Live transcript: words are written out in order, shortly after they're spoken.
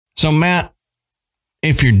So, Matt,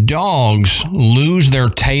 if your dogs lose their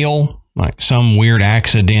tail, like some weird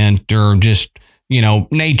accident or just,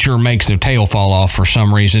 nature makes their tail fall off for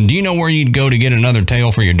some reason, do you know where you'd go to get another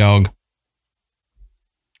tail for your dog?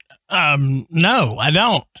 No, I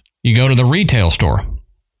don't. You go to the retail store.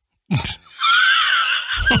 It's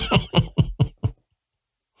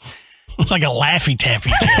like a Laffy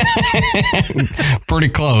Taffy. Pretty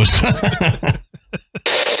close.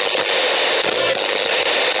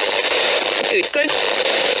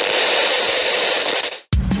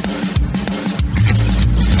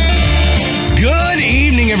 Good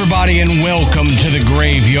evening, everybody, and welcome to the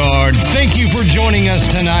Graveyard. Thank you for joining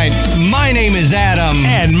us tonight. My name is Adam.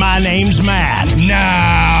 And my name's Matt.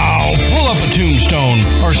 Now, pull up a tombstone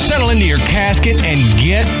or settle into your casket and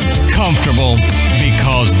get comfortable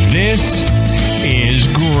because this is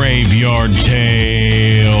Graveyard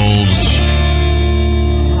Tales.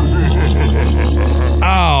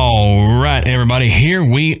 All right, everybody, here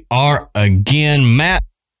we are again. Matt,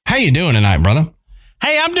 how you doing tonight, brother?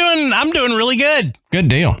 Hey, I'm doing really good. Good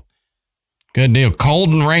deal. Good deal. Cold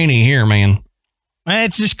and rainy here, man.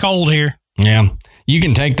 It's just cold here. Yeah. You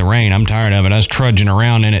can take the rain. I'm tired of it. I was trudging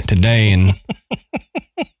around in it today, and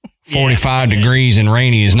 45 degrees and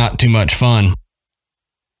rainy is not too much fun.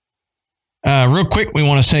 Real quick, we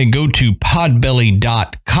want to say go to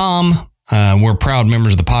podbelly.com. We're proud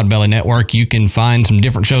members of the Podbelly Network. You can find some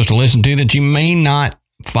different shows to listen to that you may not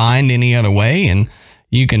find any other way, and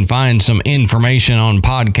you can find some information on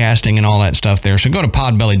podcasting and all that stuff there. So go to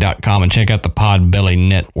podbelly.com and check out the Podbelly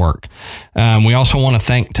Network. We also want to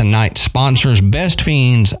thank tonight's sponsors, Best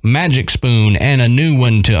Fiends, Magic Spoon, and a new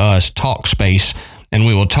one to us, Talkspace. And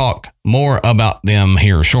we will talk more about them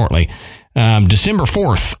here shortly. December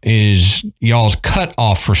 4th is y'all's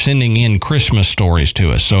cutoff for sending in Christmas stories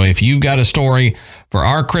to us. So if you've got a story for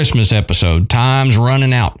our Christmas episode, time's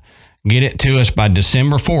running out. Get it to us by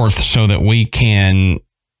December 4th so that we can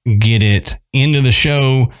get it into the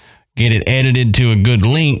show, get it edited to a good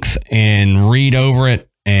length, and read over it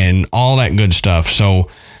and all that good stuff. So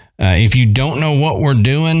if you don't know what we're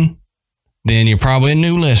doing, then you're probably a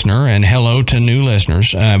new listener, and hello to new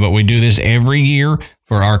listeners. But we do this every year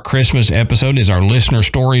for our Christmas episode is our Listener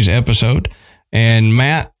Stories episode. And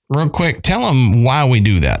Matt, real quick, tell them why we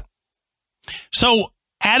do that. So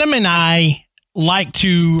Adam and I like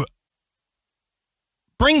to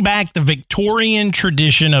bring back the Victorian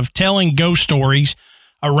tradition of telling ghost stories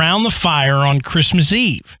around the fire on Christmas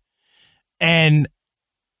Eve. And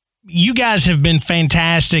you guys have been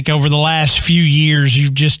fantastic over the last few years.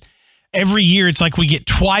 Every year it's like we get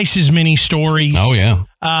twice as many stories. Oh, yeah.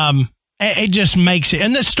 It just makes it.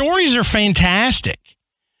 And the stories are fantastic.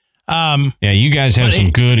 Yeah, you guys have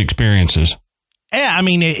some good experiences. Yeah, I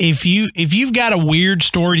mean, if you've got a weird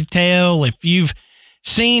story to tell, if you've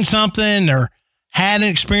seen something or had an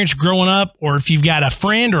experience growing up, or if you've got a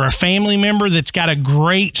friend or a family member that's got a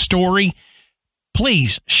great story,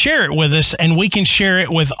 please share it with us, and we can share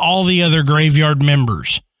it with all the other Graveyard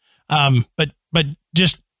members. But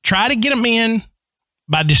just try to get them in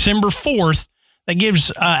by December 4th. That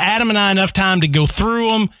gives Adam and I enough time to go through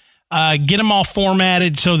them, get them all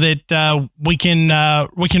formatted so that we can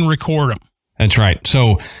record them. That's right.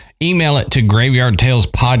 So email it to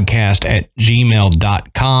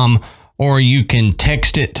graveyardtalespodcast@gmail.com, or you can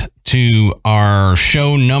text it to our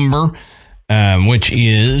show number, which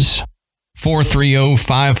is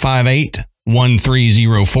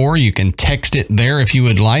 430-558-1304. You can text it there if you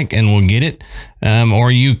would like, and we'll get it.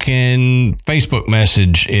 Or you can Facebook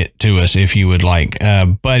message it to us if you would like.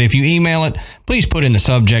 But if you email it, please put in the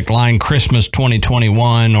subject line Christmas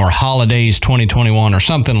 2021 or Holidays 2021 or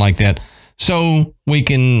something like that, so we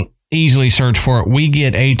can easily search for it. We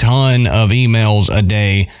get a ton of emails a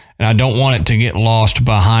day, and I don't want it to get lost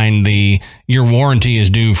behind your warranty is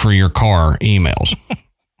due for your car emails.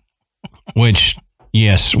 Which,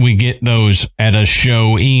 yes, we get those at a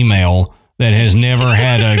show email that has never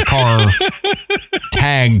had a car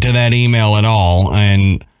tagged to that email at all.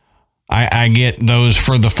 And I get those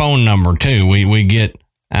for the phone number too. We get,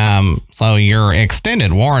 so your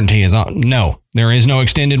extended warranty is on. No, there is no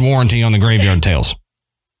extended warranty on the Graveyard Tales.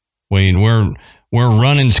 We're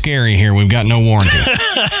running scary here. We've got no warranty.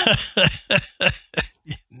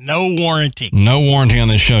 No warranty. No warranty on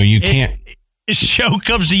this show. You can't. This show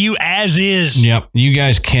comes to you as is. Yep. You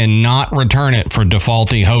guys cannot return it for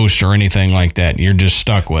defaulty host or anything like that. You're just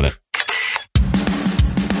stuck with it.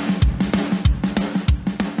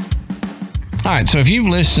 All right. So if you've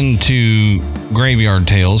listened to Graveyard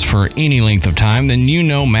Tales for any length of time, then you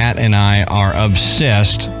know Matt and I are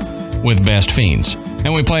obsessed with Best Fiends.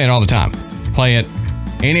 And we play it all the time. Play it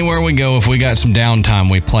Anywhere we go, if we got some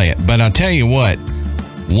downtime, we play it. But I'll tell you what,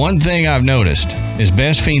 one thing I've noticed is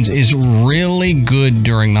Best Fiends is really good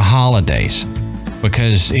during the holidays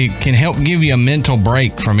because it can help give you a mental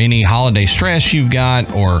break from any holiday stress you've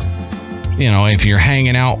got, or, you know, if you're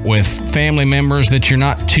hanging out with family members that you're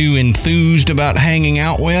not too enthused about hanging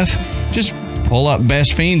out with, just pull up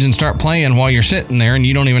Best Fiends and start playing while you're sitting there, and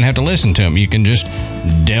you don't even have to listen to them. You can just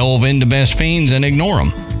delve into Best Fiends and ignore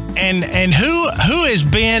them. And who has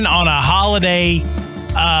been on a holiday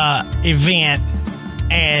event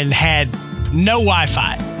and had no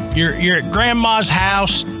Wi-Fi? You're at grandma's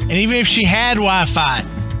house, and even if she had Wi-Fi,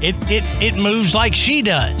 it moves like she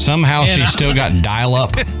does. Somehow she's still got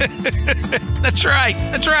dial-up. That's right.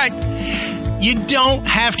 You don't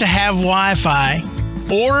have to have Wi-Fi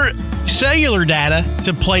or cellular data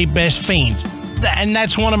to play Best Fiends. And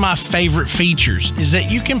that's one of my favorite features, is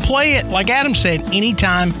that you can play it, like Adam said,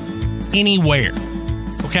 anytime, anywhere.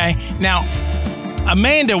 Okay? Now,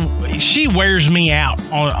 Amanda, she wears me out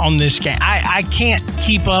on this game. I can't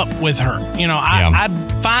keep up with her. You know, I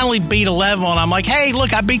finally beat a level, and I'm like, hey,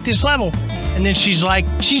 look, I beat this level. And then she's like,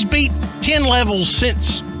 she's beat 10 levels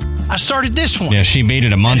since I started this one. Yeah, she beat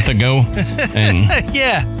it a month ago. And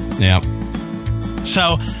yeah.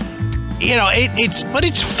 So, you know,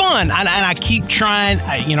 it's fun, and I keep trying.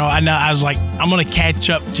 I was like, I'm going to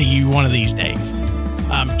catch up to you one of these days.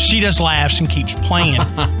 She just laughs and keeps playing,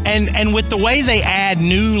 and with the way they add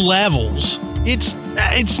new levels, it's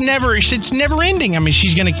never ending. I mean,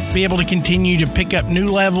 she's going to be able to continue to pick up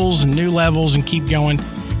new levels and keep going,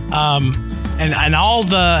 and all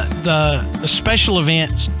the special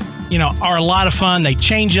events, you know, are a lot of fun. They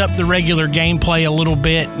change up the regular gameplay a little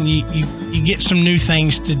bit, and you get some new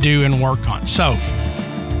things to do and work on. So,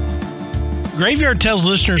 Graveyard Tales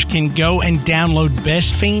listeners can go and download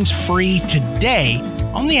Best Fiends free today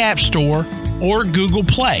on the App Store or Google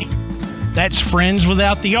Play. That's Friends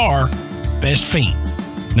without the R, Best Fiend.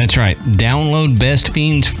 That's right. Download Best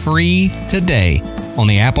Fiends free today on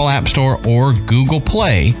the Apple App Store or Google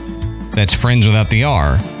Play. That's Friends without the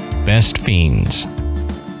R, Best Fiends.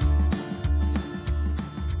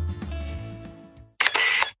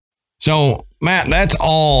 So, Matt, that's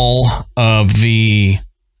all of the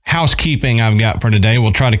housekeeping I've got for today.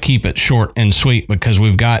 We'll try to keep it short and sweet because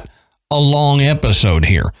we've got a long episode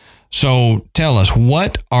here. So tell us,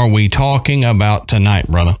 what are we talking about tonight,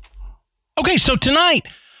 brother? Okay, so tonight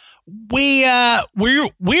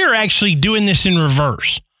we're actually doing this in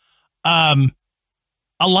reverse. A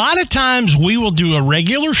lot of times we will do a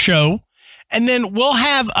regular show, and then we'll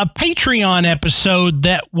have a Patreon episode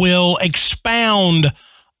that will expound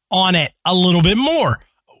on it a little bit more.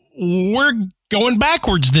 We're going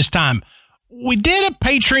backwards this time. We did a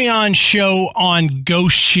Patreon show on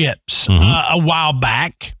ghost ships a while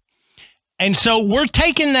back. And so we're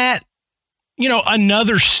taking that, you know,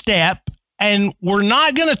 another step, and we're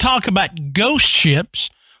not going to talk about ghost ships.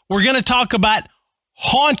 We're going to talk about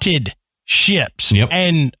haunted ships. Yep.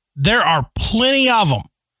 And there are plenty of them.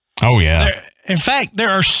 Oh, yeah. In fact, there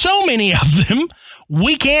are so many of them,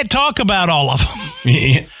 we can't talk about all of them.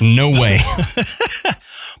 No way.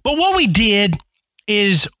 But what we did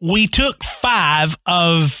is we took 5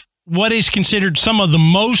 of what is considered some of the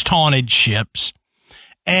most haunted ships,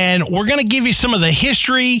 and we're going to give you some of the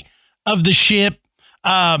history of the ship,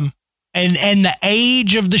 and the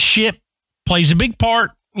age of the ship plays a big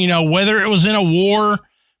part. You know, whether it was in a war,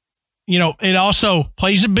 you know, it also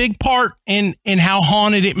plays a big part in how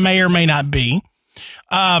haunted it may or may not be.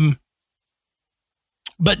 But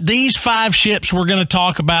these 5 ships we're going to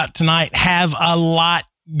talk about tonight have a lot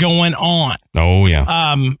going on. Oh,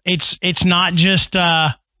 yeah. It's not just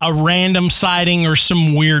a random sighting or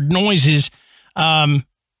some weird noises.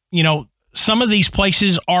 You know, some of these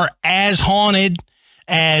places are as haunted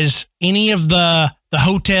as any of the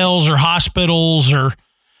hotels or hospitals or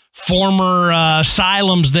former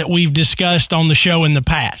asylums that we've discussed on the show in the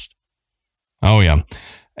past. Oh, yeah.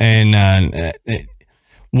 And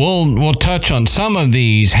we'll touch on some of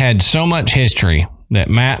these had so much history that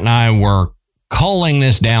Matt and I were culling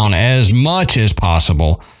this down as much as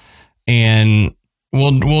possible, and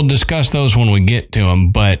we'll discuss those when we get to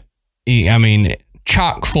them. But I mean,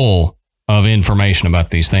 chock full of information about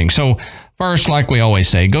these things. So first, like we always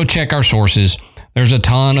say, go check our sources. There's a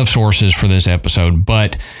ton of sources for this episode,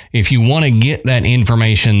 but if you want to get that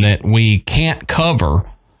information that we can't cover,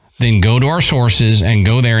 then go to our sources and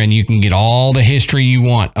go there, and you can get all the history you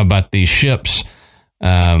want about these ships.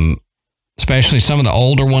 Especially some of the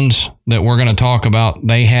older ones that we're going to talk about.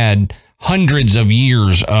 They had hundreds of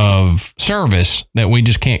years of service that we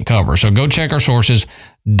just can't cover. So go check our sources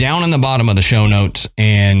down in the bottom of the show notes,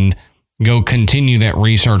 and go continue that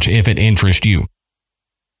research if it interests you.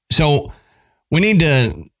 So we need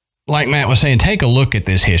to, like Matt was saying, take a look at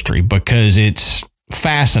this history because it's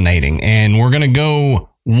fascinating. And we're going to go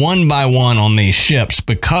one by one on these ships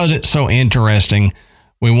because it's so interesting.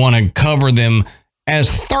 We want to cover them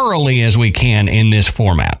as thoroughly as we can in this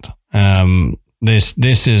format.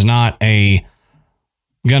 This is not going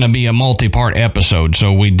to be a multi-part episode,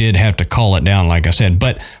 so we did have to call it down, like I said.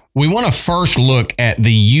 But we want to first look at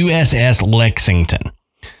the USS Lexington.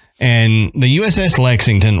 And the USS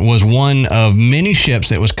Lexington was one of many ships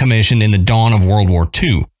that was commissioned in the dawn of World War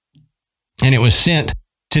II. And it was sent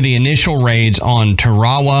to the initial raids on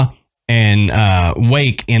Tarawa and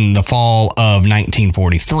Wake in the fall of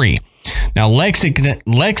 1943. Now,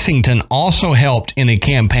 Lexington also helped in the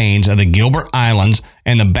campaigns of the Gilbert Islands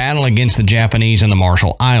and the battle against the Japanese in the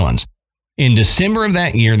Marshall Islands. In December of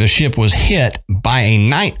that year, the ship was hit by a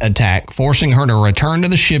night attack, forcing her to return to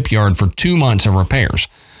the shipyard for 2 months of repairs.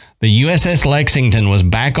 The USS Lexington was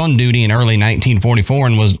back on duty in early 1944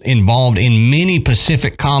 and was involved in many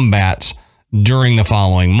Pacific combats during the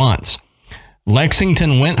following months.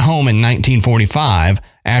 Lexington went home in 1945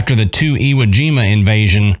 after the two Iwo Jima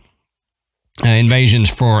invasions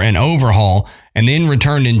for an overhaul, and then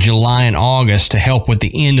returned in July and August to help with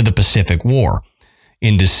the end of the Pacific War.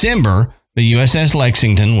 In December, the USS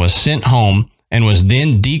Lexington was sent home and was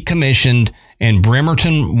then decommissioned in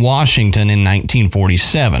Bremerton, Washington in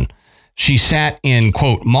 1947. She sat in,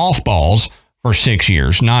 quote, mothballs for 6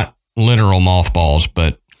 years. Not literal mothballs,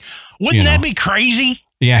 but wouldn't that be crazy?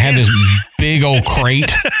 Yeah, I had this big old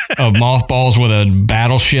crate of mothballs with a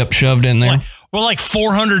battleship shoved in there. We're like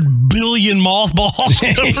 400 billion mothballs.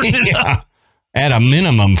 Yeah, at a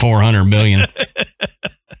minimum 400 billion.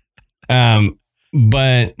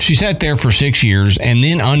 But she sat there for 6 years and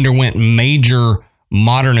then underwent major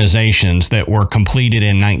modernizations that were completed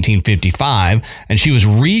in 1955, and she was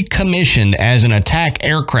recommissioned as an attack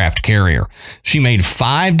aircraft carrier. She made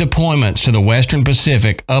 5 deployments to the Western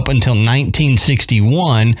Pacific up until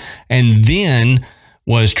 1961 and then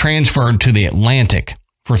was transferred to the Atlantic.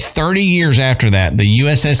 For 30 years after that, the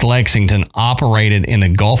USS Lexington operated in the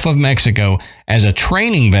Gulf of Mexico as a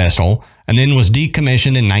training vessel and then was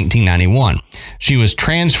decommissioned in 1991. She was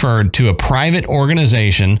transferred to a private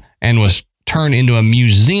organization and was turned into a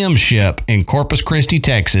museum ship in Corpus Christi,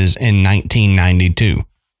 Texas in 1992.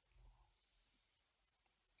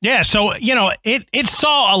 Yeah, so, it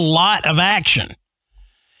saw a lot of action.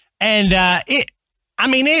 And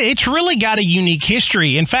it's really got a unique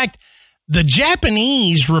history. In fact, the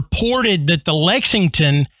Japanese reported that the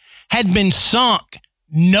Lexington had been sunk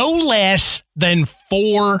no less than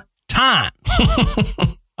 4 times.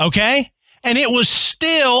 Okay? And it was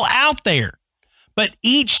still out there. But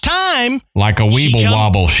each time, like a weeble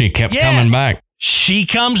wobble, she kept coming back. She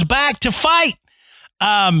comes back to fight.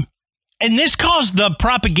 And this caused the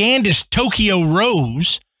propagandist Tokyo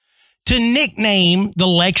Rose to nickname the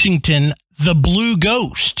Lexington the Blue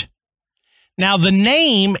Ghost. Now, the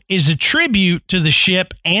name is a tribute to the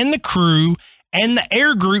ship and the crew and the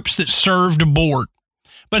air groups that served aboard.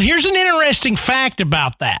 But here's an interesting fact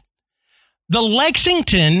about that. The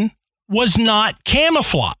Lexington was not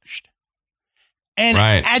camouflaged. And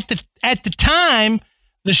at the time,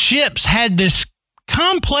 the ships had this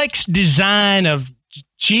complex design of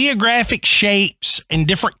geographic shapes and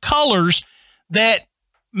different colors that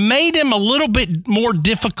made them a little bit more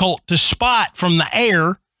difficult to spot from the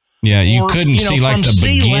air. Yeah, you couldn't see like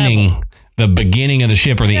the beginning of the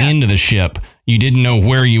ship or the end of the ship. You didn't know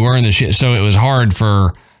where you were in the ship, so it was hard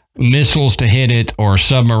for missiles to hit it or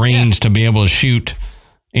submarines to be able to shoot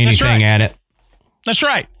anything at it. That's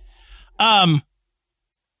right.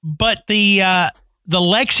 But the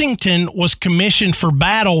Lexington was commissioned for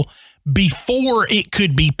battle before it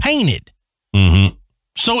could be painted. Mm-hmm.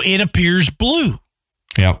 So it appears blue.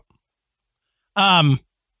 Yep.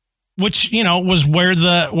 Which, was where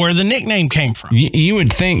the nickname came from. You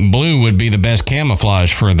would think blue would be the best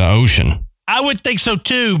camouflage for the ocean. I would think so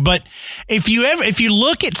too, but if you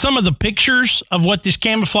look at some of the pictures of what this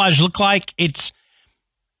camouflage looked like, it's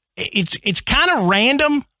kind of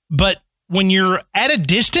random, but when you're at a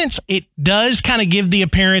distance, it does kind of give the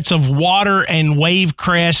appearance of water and wave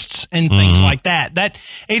crests and things like that.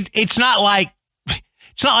 It's not like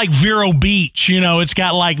Vero Beach, it's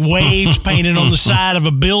got like waves painted on the side of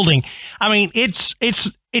a building. I mean, it's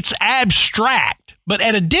abstract, but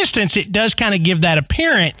at a distance, it does kind of give that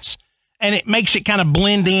appearance, and it makes it kind of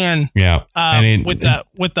blend in. Yeah, with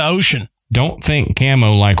the ocean. Don't think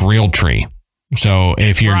camo like Realtree. So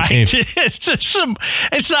if you're,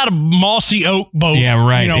 it's not a mossy oak boat, yeah,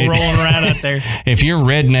 right. rolling around out there. If you're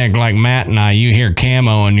redneck like Matt and I, you hear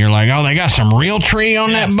camo and you're like, oh, they got some real tree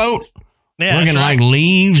on that boat? Yeah, looking like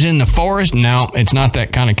leaves in the forest? No, it's not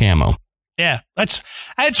that kind of camo. Yeah, that's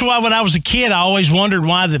why when I was a kid, I always wondered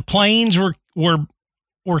why the planes were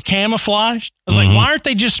camouflaged. I was like, why aren't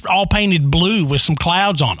they just all painted blue with some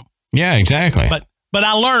clouds on them? Yeah, exactly. But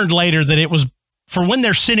I learned later that it was for when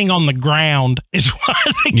they're sitting on the ground is why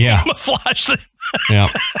they camouflage them. Yeah.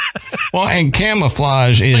 Well, and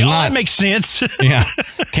camouflage is not. That makes sense. Yeah.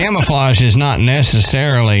 Camouflage is not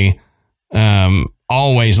necessarily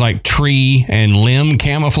always like tree and limb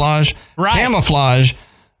camouflage. Right. Camouflage,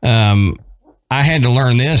 I had to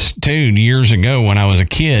learn this too years ago when I was a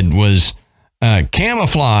kid, was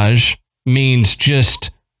camouflage means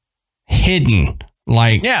just hidden.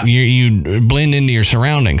 Like you blend into your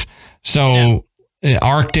surroundings. So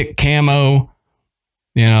Arctic camo,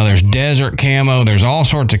 there's desert camo, there's all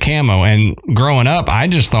sorts of camo. And growing up, I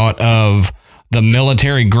just thought of the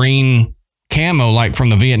military green camo, like from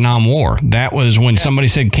the Vietnam War. That was when somebody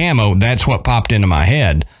said camo, that's what popped into my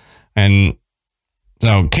head. And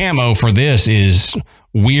so camo for this is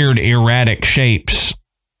weird, erratic shapes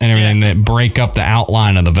and everything that break up the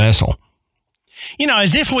outline of the vessel.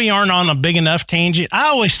 As if we aren't on a big enough tangent, I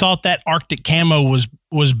always thought that Arctic camo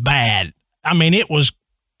was bad. I mean, it was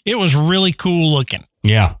really cool looking.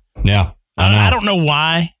 Yeah. Yeah. I don't know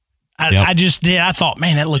why. I just did. I thought,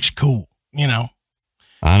 man, that looks cool. I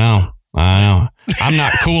know. I'm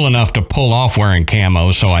not cool enough to pull off wearing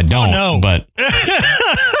camo, so I don't. Oh, no. But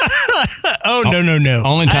no.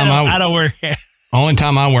 Only time I don't wear. Only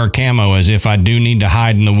time I wear camo is if I do need to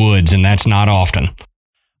hide in the woods, and that's not often.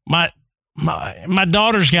 My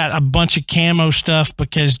daughter's got a bunch of camo stuff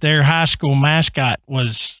because their high school mascot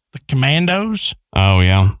was the Commandos. Oh,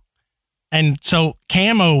 yeah. And so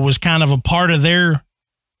camo was kind of a part of their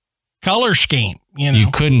color scheme. You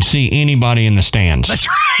couldn't see anybody in the stands. That's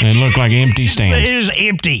right. It looked like empty stands. It is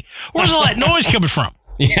empty. Where's all that noise coming from?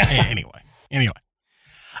 Yeah. Anyway.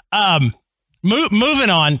 Moving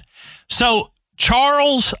on. So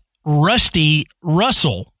Charles Rusty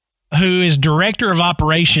Russell, who is director of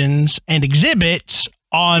operations and exhibits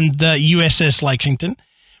on the USS Lexington,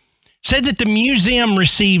 said that the museum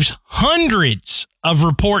receives hundreds of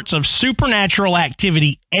reports of supernatural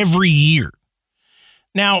activity every year.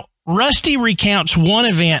 Now, Rusty recounts one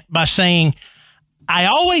event by saying, I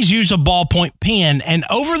always use a ballpoint pen, and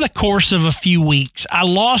over the course of a few weeks, I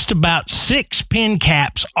lost about 6 pen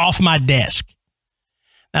caps off my desk.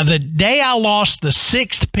 Now, the day I lost the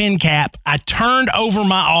 6th pen cap, I turned over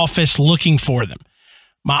my office looking for them.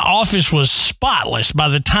 My office was spotless by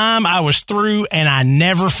the time I was through, and I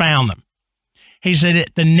never found them. He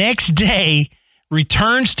said the next day,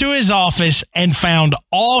 returns to his office and found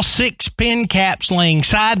all 6 pen caps laying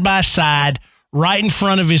side by side right in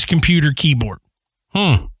front of his computer keyboard.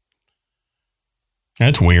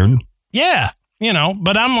 That's weird. Yeah,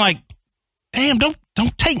 but I'm like, damn,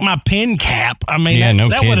 don't take my pen cap. I mean,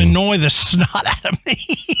 that would annoy the snot out of me.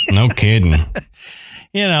 No kidding.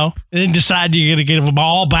 And then decide you're going to give them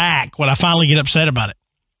all back when I finally get upset about it.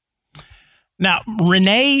 Now,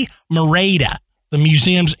 Renee Moreda, the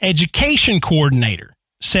museum's education coordinator,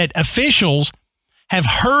 said officials have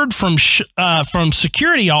heard from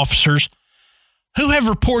security officers who have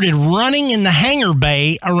reported running in the hangar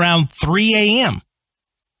bay around 3 a.m.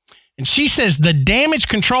 And she says the damage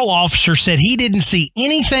control officer said he didn't see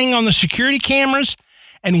anything on the security cameras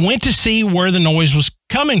and went to see where the noise was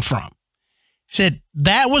coming from. Said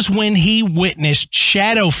that was when he witnessed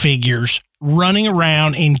shadow figures running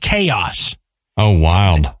around in chaos. Oh,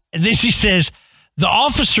 wild. And then she says the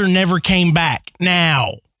officer never came back.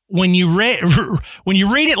 Now, when you read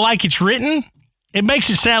it like it's written, it makes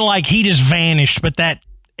it sound like he just vanished, but I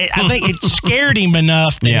think it scared him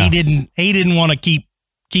enough that he didn't want to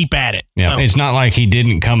keep at it. Yeah, so it's not like he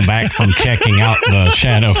didn't come back from checking out the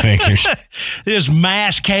shadow figures. This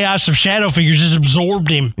mass chaos of shadow figures just absorbed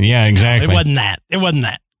him. Yeah, exactly. It wasn't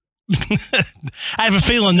that. I have a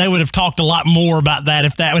feeling they would have talked a lot more about that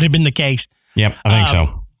if that would have been the case. Yep, I think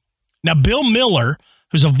so. Now, Bill Miller,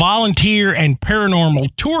 who's a volunteer and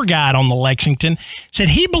paranormal tour guide on the Lexington, said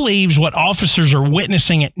he believes what officers are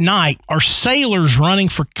witnessing at night are sailors running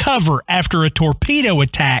for cover after a torpedo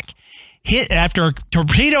attack hit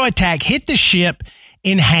the ship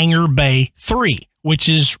in Hangar Bay 3, which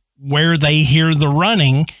is where they hear the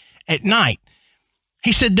running at night.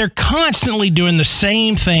 He said they're constantly doing the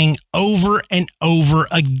same thing over and over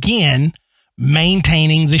again,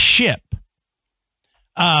 maintaining the ship.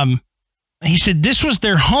 He said this was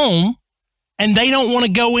their home and they don't want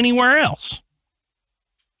to go anywhere else.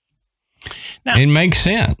 Now, it makes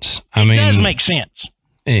sense. It does make sense.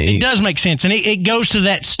 It does make sense. And it goes to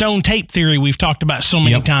that stone tape theory we've talked about so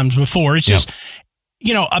many times before. It's just,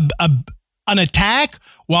 an attack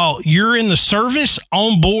while you're in the service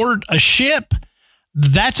on board a ship,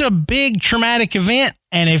 that's a big traumatic event.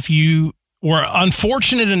 And if you were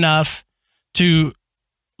unfortunate enough to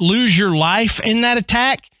lose your life in that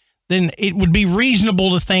attack, then it would be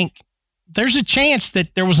reasonable to think there's a chance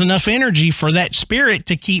that there was enough energy for that spirit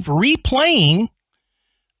to keep replaying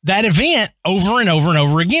that event over and over and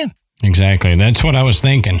over again. Exactly. That's what I was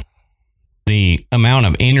thinking. The amount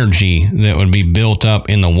of energy that would be built up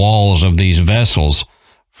in the walls of these vessels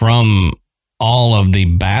from all of the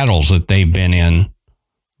battles that they've been in,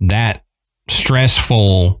 that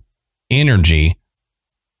stressful energy,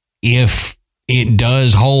 if it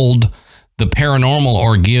does hold the paranormal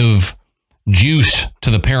or give juice to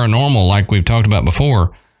the paranormal, like we've talked about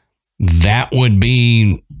before, that would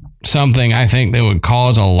be something I think that would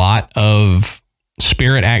cause a lot of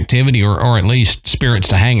spirit activity or at least spirits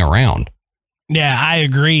to hang around. Yeah, I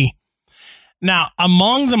agree. Now,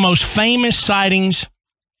 among the most famous sightings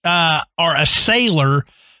are a sailor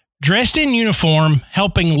dressed in uniform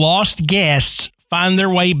helping lost guests find their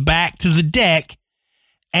way back to the deck,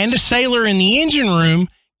 and a sailor in the engine room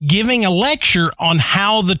giving a lecture on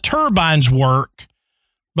how the turbines work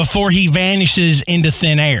before he vanishes into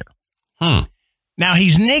thin air. Now,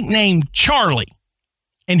 he's nicknamed Charlie,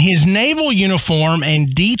 and his naval uniform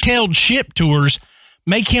and detailed ship tours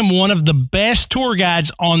make him one of the best tour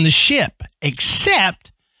guides on the ship,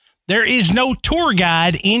 except there is no tour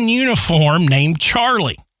guide in uniform named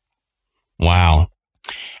Charlie. Wow.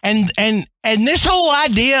 And this whole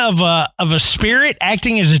idea of a spirit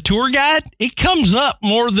acting as a tour guide, it comes up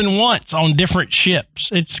more than once on different ships.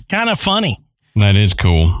 It's kind of funny. That is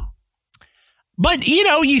cool. But,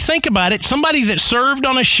 you think about it, somebody that served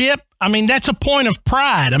on a ship, I mean, that's a point of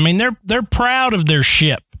pride. I mean, they're proud of their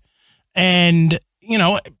ship. And,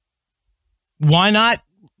 why not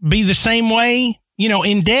be the same way,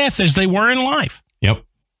 in death as they were in life? Yep.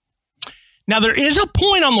 Now, there is a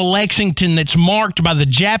point on the Lexington that's marked by the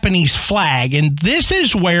Japanese flag, and this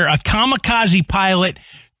is where a kamikaze pilot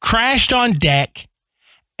crashed on deck,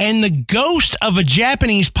 and the ghost of a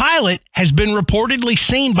Japanese pilot has been reportedly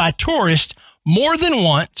seen by tourists more than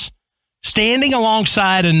once, standing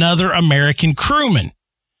alongside another American crewman.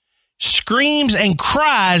 Screams and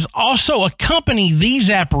cries also accompany these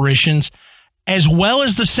apparitions, as well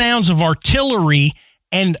as the sounds of artillery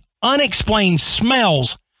and unexplained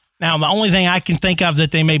smells. Now, the only thing I can think of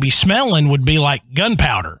that they may be smelling would be like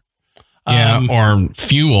gunpowder. Yeah, or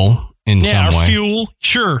fuel in some way. Yeah, or fuel,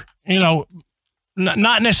 sure.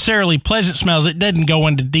 Not necessarily pleasant smells. It doesn't go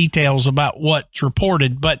into details about what's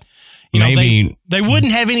reported, but maybe they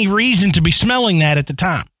wouldn't have any reason to be smelling that at the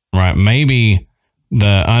time. Right. Maybe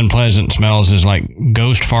the unpleasant smells is like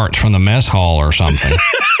ghost farts from the mess hall or something.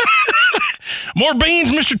 More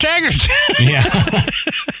beans, Mr. Taggart. Yeah.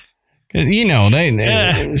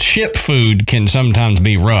 Ship food can sometimes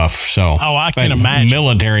be rough. So, I can imagine.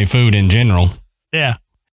 Military food in general. Yeah.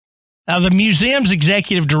 Now, the museum's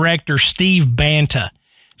executive director, Steve Banta,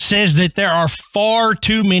 says that there are far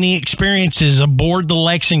too many experiences aboard the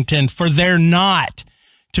Lexington for there not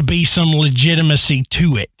to be some legitimacy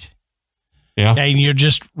to it. Yeah. And you're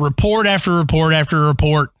just report after report after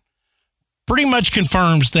report pretty much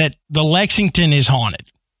confirms that the Lexington is haunted.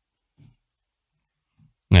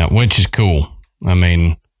 Now, which is cool. I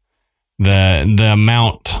mean, the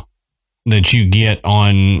amount that you get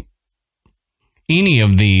on any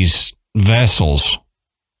of these vessels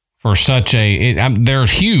for such they're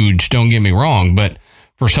huge, don't get me wrong, but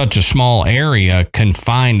for such a small area,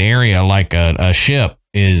 confined area like a ship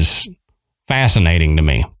is fascinating to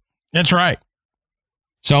me. That's right.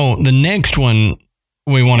 So the next one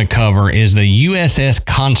we want to cover is the USS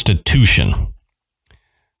Constitution.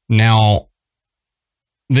 Now,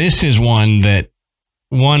 this is one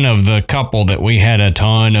of the couple that we had a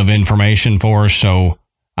ton of information for, so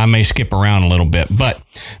I may skip around a little bit. But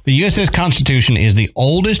the USS Constitution is the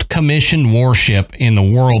oldest commissioned warship in the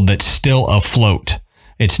world that's still afloat.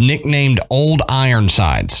 It's nicknamed Old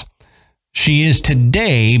Ironsides. She is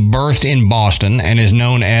today berthed in Boston and is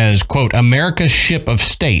known as, quote, America's ship of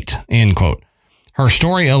state, end quote. Her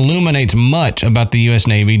story illuminates much about the U.S.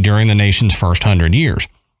 Navy during the nation's first 100 years.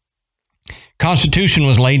 Constitution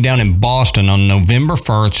was laid down in Boston on November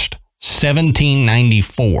 1st,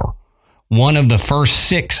 1794, one of the first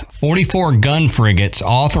 6 44-gun frigates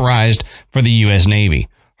authorized for the U.S. Navy.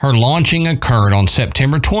 Her launching occurred on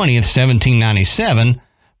September 20th, 1797,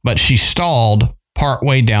 but she stalled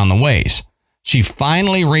partway down the ways. She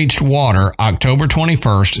finally reached water October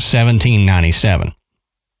 21st, 1797.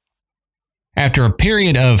 After a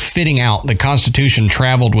period of fitting out, the Constitution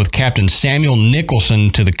traveled with Captain Samuel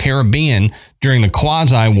Nicholson to the Caribbean during the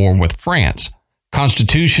Quasi-War with France.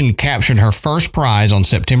 Constitution captured her first prize on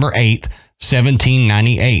September 8,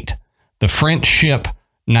 1798, the French ship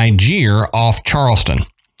Niger off Charleston.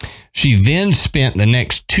 She then spent the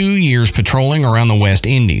next 2 years patrolling around the West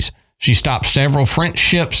Indies. She stopped several French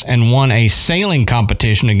ships and won a sailing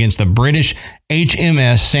competition against the British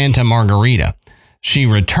HMS Santa Margarita. She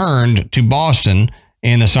returned to Boston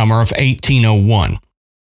in the summer of 1801.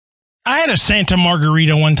 I had a Santa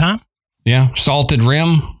Margarita one time. Yeah, salted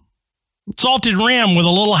rim. Salted rim with a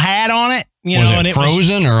little hat on it. Was it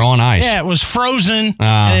frozen or on ice? Yeah, it was frozen.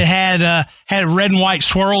 And it had red and white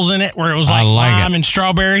swirls in it where it was like lime and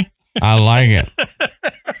strawberry. I like it.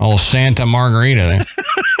 Old Santa Margarita there.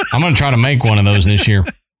 I'm going to try to make one of those this year.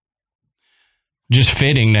 Just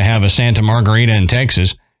fitting to have a Santa Margarita in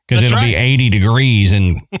Texas because it'll be 80 degrees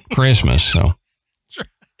in Christmas. So sure.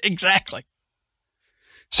 Exactly.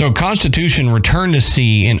 So Constitution returned to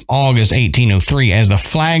sea in August 1803 as the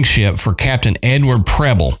flagship for Captain Edward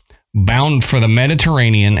Preble, bound for the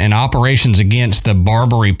Mediterranean and operations against the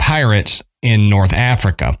Barbary pirates in North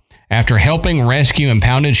Africa. After helping rescue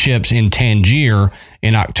impounded ships in Tangier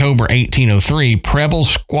in October 1803, Preble's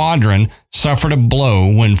squadron suffered a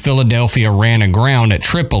blow when Philadelphia ran aground at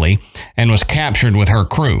Tripoli and was captured with her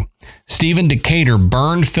crew. Stephen Decatur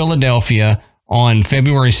burned Philadelphia on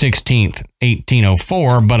February 16,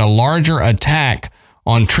 1804, but a larger attack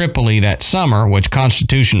on Tripoli that summer, which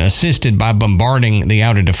Constitution assisted by bombarding the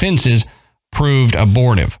outer defenses, proved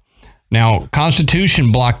abortive. Now,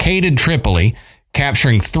 Constitution blockaded Tripoli,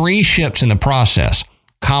 capturing 3 ships in the process.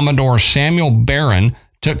 Commodore Samuel Barron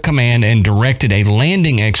took command and directed a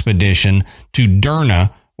landing expedition to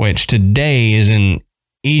Derna, which today is in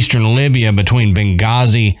eastern Libya between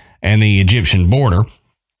Benghazi and the Egyptian border.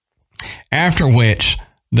 After which,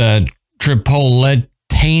 the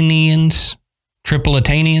Tripolitanians,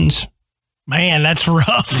 man, that's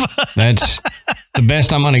rough. That's the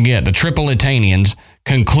best I'm going to get. The Tripolitanians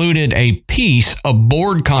concluded a peace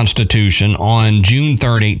aboard Constitution on June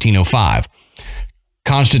 3rd, 1805.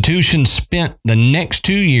 Constitution spent the next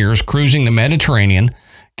 2 years cruising the Mediterranean.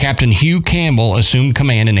 Captain Hugh Campbell assumed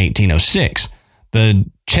command in 1806. The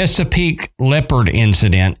Chesapeake Leopard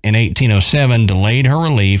incident in 1807 delayed her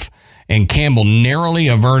relief, and Campbell narrowly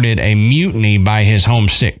averted a mutiny by his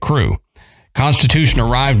homesick crew. Constitution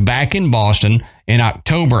arrived back in Boston in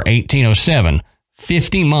October 1807,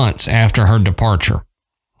 50 months after her departure.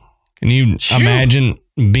 Can you imagine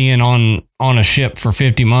being on a ship for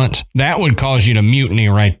 50 months? That would cause you to mutiny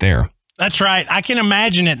right there. That's right. I can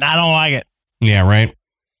imagine it, and I don't like it. Yeah, right.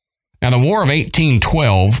 Now, the War of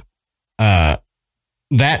 1812,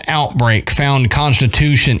 that outbreak found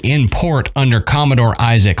Constitution in port under Commodore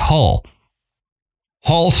Isaac Hull.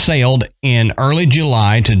 Hull sailed in early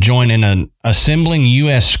July to join in an assembling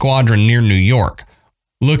U.S. squadron near New York.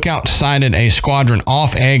 Lookout sighted a squadron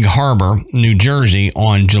off Egg Harbor, New Jersey,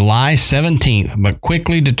 on July 17th, but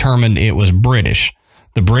quickly determined it was British.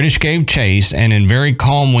 The British gave chase, and in very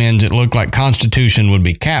calm winds, it looked like Constitution would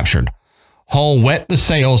be captured. Hull wet the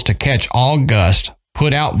sails to catch all gusts,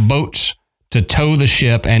 put out boats to tow the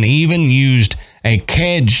ship, and even used the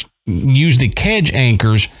kedge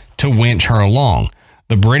anchors to winch her along.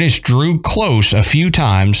 The British drew close a few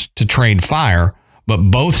times to trade fire, but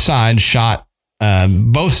both sides' shots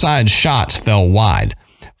fell wide.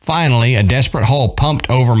 Finally, a desperate Hull pumped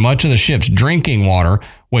over much of the ship's drinking water,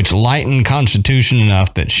 which lightened Constitution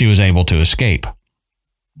enough that she was able to escape.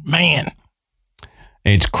 Man,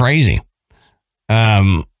 it's crazy.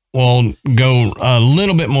 We'll go a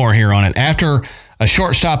little bit more here on it. After a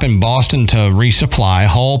short stop in Boston to resupply,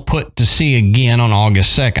 Hull put to sea again on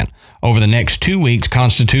August 2nd. Over the next 2 weeks,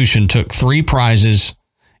 Constitution took 3 prizes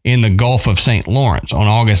in the Gulf of St. Lawrence. On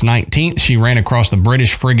August 19th, she ran across the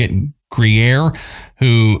British frigate Gruyere,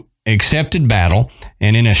 who accepted battle,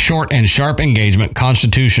 and in a short and sharp engagement,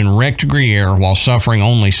 Constitution wrecked Gruyere while suffering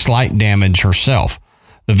only slight damage herself.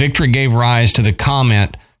 The victory gave rise to the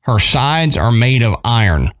comment, "Her sides are made of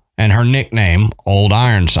iron," and her nickname, Old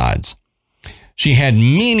Ironsides. She had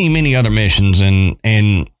many, many other missions and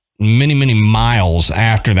many, many miles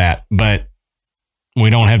after that, but we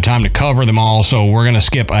don't have time to cover them all, so we're going to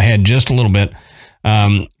skip ahead just a little bit.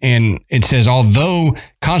 And it says, although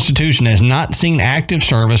Constitution has not seen active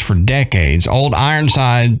service for decades, Old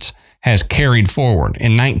Ironsides has carried forward.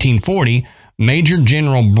 In 1940, Major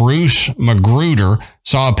General Bruce Magruder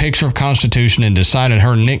saw a picture of Constitution and decided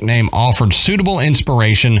her nickname offered suitable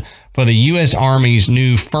inspiration for the U.S. Army's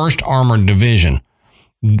new 1st Armored Division.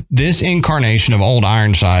 This incarnation of Old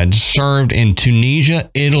Ironsides served in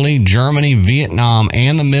Tunisia, Italy, Germany, Vietnam,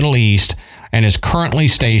 and the Middle East, and is currently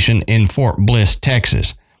stationed in Fort Bliss,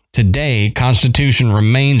 Texas. Today, Constitution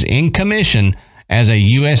remains in commission as a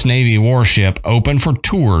U.S. Navy warship open for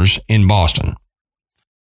tours in Boston.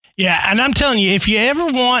 Yeah, and I'm telling you, if you ever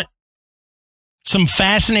want some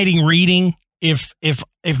fascinating reading, if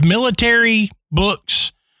military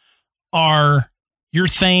books are your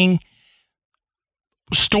thing,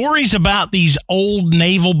 stories about these old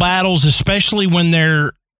naval battles, especially when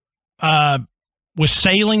they're with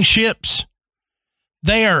sailing ships,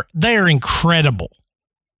 they are incredible.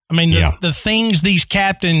 I mean, the things these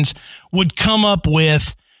captains would come up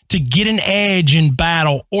with to get an edge in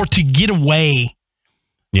battle or to get away.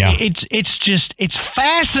 Yeah, it's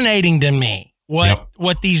fascinating to me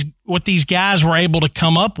what these guys were able to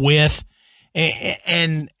come up with,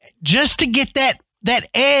 and just to get that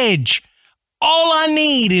edge. All I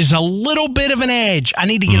need is a little bit of an edge. I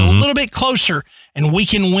need to get a little bit closer, and we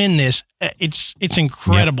can win this. It's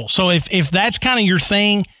incredible. Yep. So if that's kind of your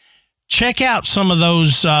thing, check out some of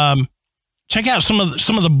those. Check out some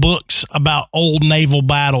of the books about old naval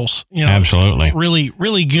battles. You know, absolutely,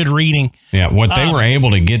 really good reading. Yeah, what they were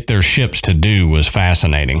able to get their ships to do was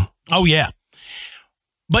fascinating. Oh yeah,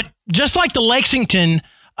 but just like the Lexington,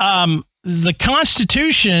 the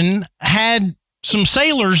Constitution had some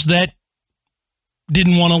sailors that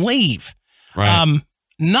didn't want to leave. Right.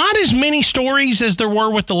 Not as many stories as there were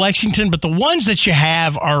with the Lexington, but the ones that you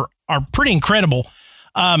have are pretty incredible.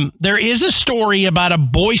 There is a story about a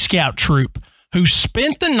Boy Scout troop who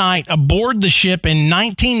spent the night aboard the ship in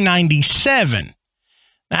 1997.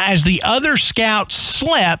 Now, as the other scouts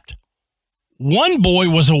slept, one boy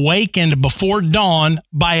was awakened before dawn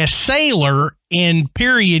by a sailor in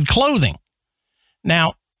period clothing.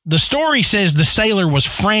 Now, the story says the sailor was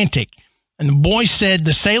frantic, and the boy said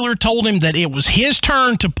the sailor told him that it was his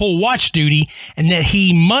turn to pull watch duty and that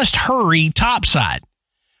he must hurry topside.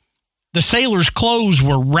 The sailor's clothes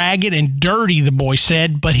were ragged and dirty, the boy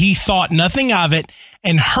said, but he thought nothing of it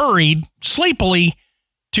and hurried sleepily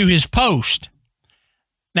to his post.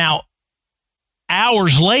 Now,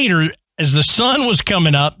 hours later, as the sun was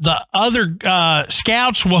coming up, the other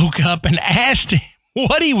scouts woke up and asked him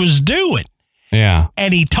what he was doing. Yeah.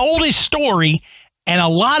 And he told his story, and a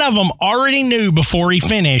lot of them already knew before he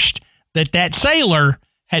finished that sailor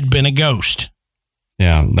had been a ghost.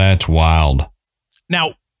 Yeah, that's wild.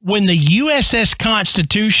 Now, when the USS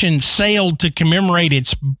Constitution sailed to commemorate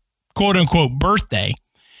its quote-unquote birthday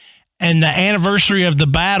and the anniversary of the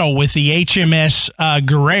battle with the HMS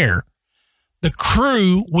Guerriere, the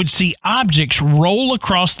crew would see objects roll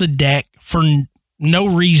across the deck for no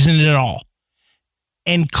reason at all,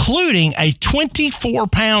 including a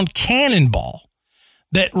 24-pound cannonball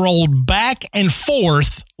that rolled back and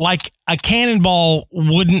forth like a cannonball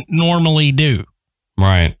wouldn't normally do.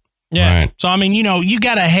 Right. Yeah. Right. So, I mean, you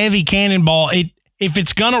got a heavy cannonball. If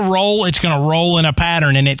it's going to roll, it's going to roll in a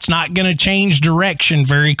pattern, and it's not going to change direction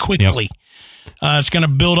very quickly. Yep. It's going to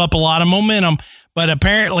build up a lot of momentum. But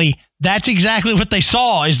apparently, that's exactly what they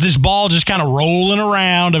saw, is this ball just kind of rolling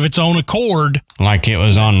around of its own accord. Like it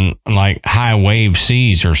was on, like, high wave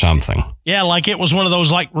seas or something. Yeah, like it was one of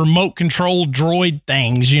those, like, remote-controlled droid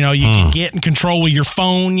things, you can get and control with your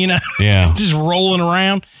phone, Yeah. just rolling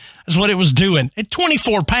around. That's what it was doing. At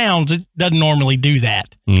 24 pounds, it doesn't normally do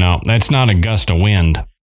that. No, that's not a gust of wind.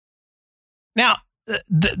 Now,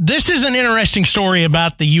 this is an interesting story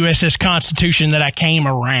about the USS Constitution that I came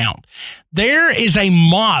around. There is a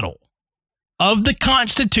model of the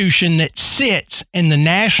Constitution that sits in the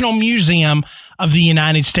National Museum of the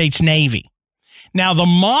United States Navy. Now, the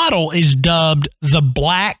model is dubbed the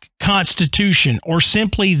Black Constitution, or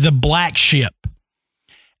simply the Black Ship.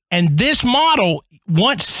 And this model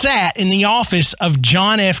once sat in the office of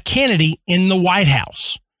John F. Kennedy in the White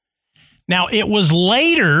House. Now, it was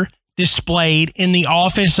later displayed in the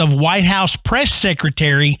office of White House Press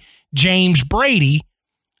Secretary James Brady,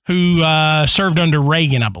 who served under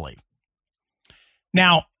Reagan, I believe.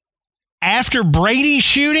 Now, after Brady's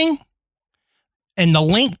shooting and the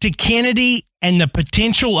link to Kennedy and the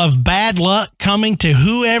potential of bad luck coming to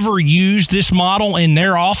whoever used this model in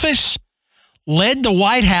their office, led the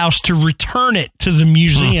White House to return it to the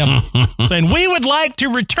museum, saying, we would like to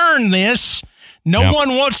return this. No one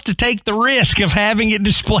wants to take the risk of having it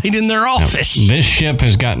displayed in their office. This ship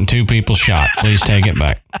has gotten 2 people shot. Please take it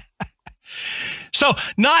back. So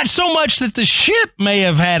not so much that the ship may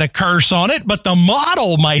have had a curse on it, but the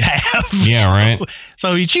model might have. Yeah, right.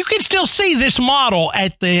 So you can still see this model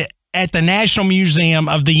at the National Museum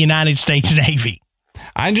of the United States Navy.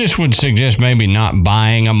 I just would suggest maybe not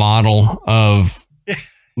buying a model of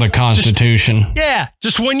the Constitution.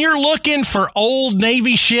 Just when you're looking for old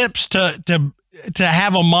Navy ships to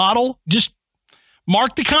have a model, just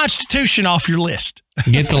mark the Constitution off your list.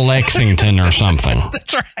 Get the Lexington or something.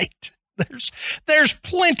 That's right. There's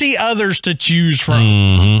plenty others to choose from.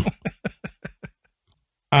 Mm-hmm.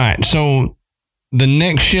 All right, so the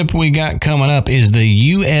next ship we got coming up is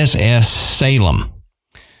the USS Salem.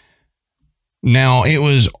 Now, it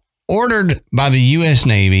was ordered by the U.S.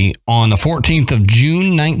 Navy on the 14th of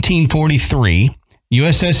June, 1943.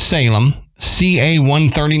 USS Salem,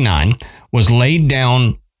 CA-139, was laid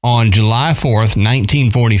down on July 4th,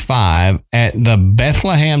 1945 at the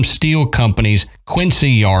Bethlehem Steel Company's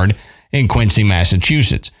Quincy Yard in Quincy,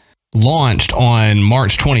 Massachusetts. Launched on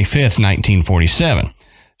March 25th, 1947.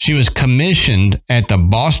 She was commissioned at the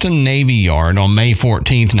Boston Navy Yard on May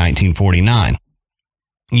 14th, 1949.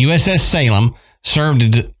 USS Salem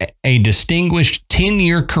served a distinguished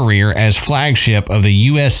 10-year career as flagship of the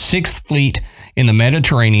U.S. 6th Fleet in the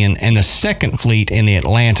Mediterranean and the 2nd Fleet in the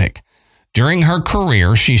Atlantic. During her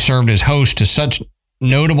career, she served as host to such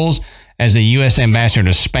notables as the U.S. Ambassador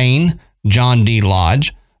to Spain, John D.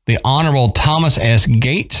 Lodge, the Honorable Thomas S.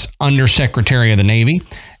 Gates, Undersecretary of the Navy,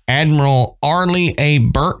 Admiral Arleigh A.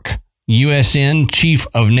 Burke, USN Chief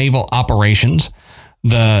of Naval Operations,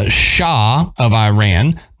 the Shah of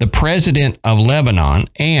Iran, the President of Lebanon,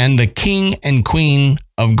 and the King and Queen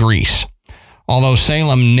of Greece. Although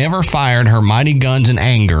Salem never fired her mighty guns in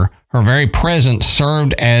anger, her very presence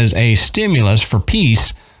served as a stimulus for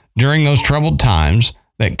peace during those troubled times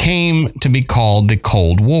that came to be called the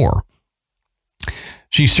Cold War.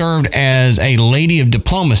 She served as a lady of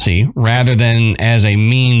diplomacy rather than as a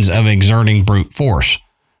means of exerting brute force.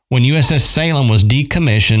 When USS Salem was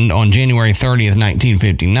decommissioned on January 30th,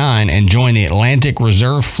 1959, and joined the Atlantic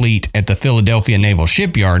Reserve Fleet at the Philadelphia Naval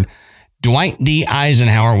Shipyard, Dwight D.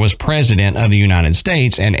 Eisenhower was president of the United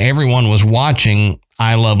States, and everyone was watching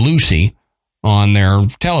I Love Lucy on their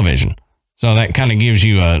television. So that kind of gives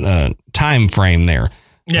you a time frame there.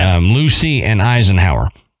 Yeah. Lucy and Eisenhower.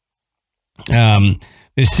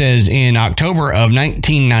 This says, in October of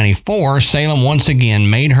 1994, Salem once again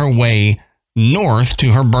made her way north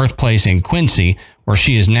to her birthplace in Quincy, where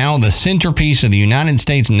she is now the centerpiece of the United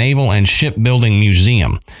States Naval and Shipbuilding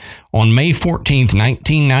Museum. On May 14th,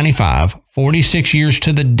 1995, 46 years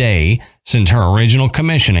to the day since her original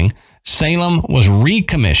commissioning, Salem was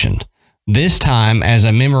recommissioned, this time as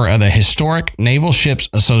a member of the Historic Naval Ships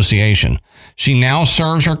Association. She now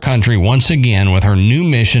serves her country once again with her new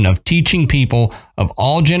mission of teaching people of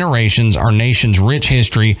all generations our nation's rich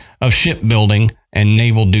history of shipbuilding and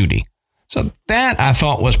naval duty. So that I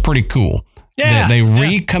thought was pretty cool. Yeah, they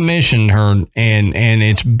recommissioned her, and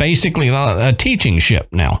it's basically a teaching ship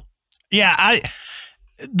now. Yeah,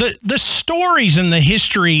 the stories and the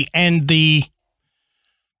history and the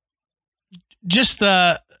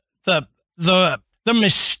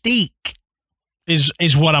mystique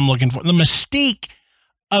is what I'm looking for. The mystique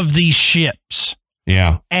of these ships.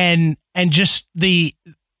 Yeah. And just the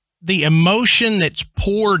emotion that's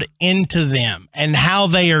poured into them and how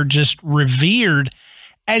they are just revered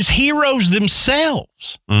as heroes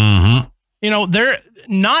themselves. Mm-hmm. You know, they're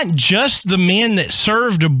not just the men that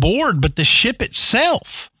served aboard, but the ship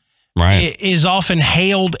itself is often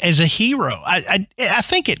hailed as a hero. I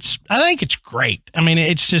think it's great. I mean,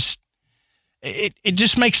 it's just, it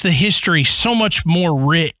just makes the history so much more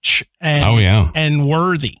rich and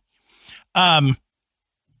worthy.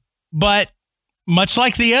 But much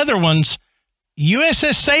like the other ones,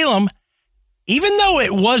 USS Salem, even though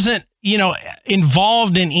it wasn't,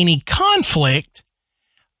 involved in any conflict,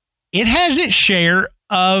 it has its share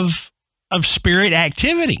of spirit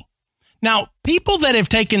activity. Now, people that have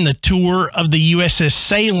taken the tour of the USS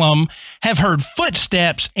Salem have heard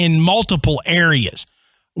footsteps in multiple areas.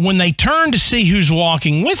 When they turn to see who's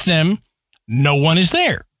walking with them, no one is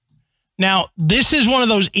there. Now, this is one of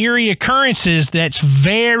those eerie occurrences that's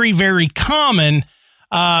very, very common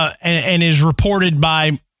and is reported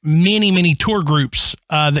by many, many tour groups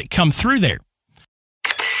that come through there.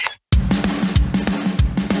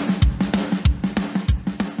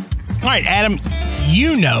 All right, Adam,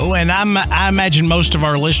 and I imagine most of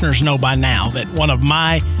our listeners know by now that one of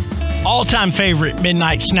my all-time favorite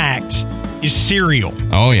midnight snacks is cereal.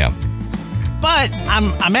 Oh, yeah. But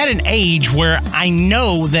I'm at an age where I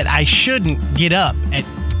know that I shouldn't get up at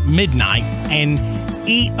midnight and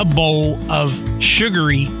eat a bowl of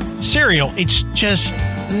sugary cereal. It's just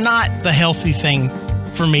not the healthy thing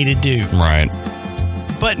for me to do. Right.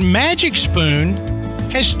 But Magic Spoon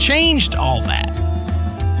has changed all that.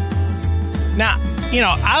 Now,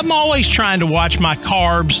 I'm always trying to watch my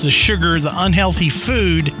carbs, the sugar, the unhealthy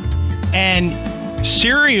food, and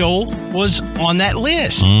cereal was on that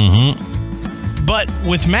list. Mm-hmm. But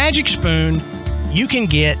with Magic Spoon, you can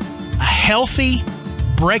get a healthy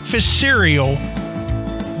breakfast cereal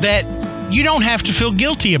that you don't have to feel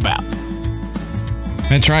guilty about.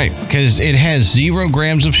 That's right, because it has 0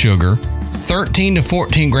 grams of sugar, 13 to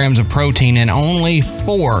 14 grams of protein, and only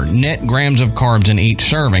 4 net grams of carbs in each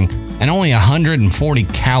serving, and only 140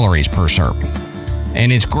 calories per serving.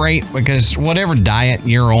 And it's great because whatever diet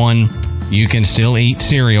you're on, you can still eat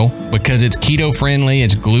cereal because it's keto friendly,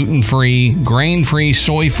 it's gluten free, grain free,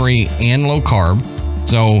 soy free, and low carb.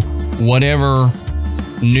 So whatever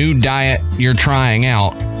new diet you're trying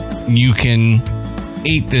out, you can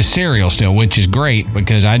eat this cereal still, which is great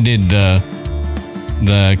because I did the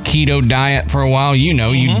keto diet for a while. You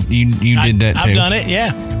did that too. I've done it,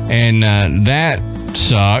 yeah. And that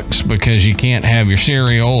sucks because you can't have your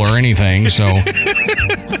cereal or anything. So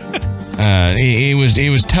it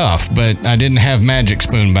was tough, but I didn't have Magic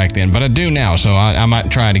Spoon back then, but I do now. So I might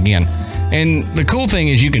try it again. And the cool thing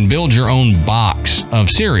is you can build your own box of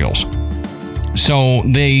cereals. So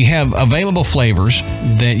they have available flavors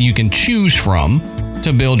that you can choose from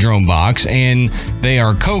to build your own box, and they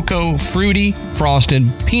are cocoa, fruity, frosted,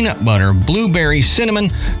 peanut butter, blueberry, cinnamon,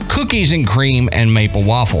 cookies and cream, and maple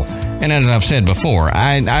waffle. And as I've said before,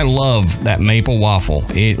 I love that maple waffle.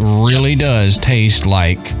 It really does taste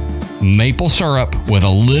like maple syrup with a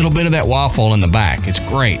little bit of that waffle in the back. It's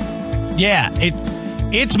great. Yeah,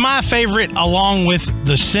 it's my favorite along with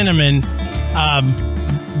the cinnamon,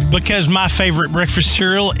 because my favorite breakfast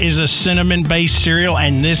cereal is a cinnamon-based cereal,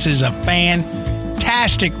 and this is a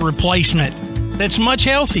fantastic replacement that's much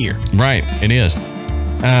healthier. Right, it is.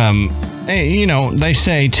 They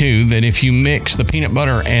say, too, that if you mix the peanut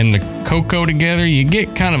butter and the cocoa together, you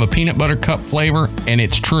get kind of a peanut butter cup flavor, and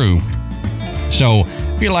it's true. So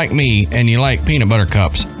if you're like me and you like peanut butter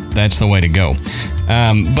cups, that's the way to go.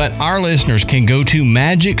 But our listeners can go to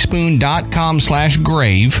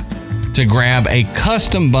magicspoon.com/grave to grab a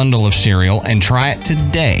custom bundle of cereal and try it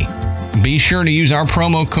today. Be sure to use our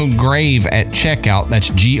promo code GRAVE at checkout. That's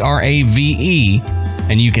GRAVE,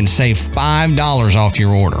 and you can save $5 off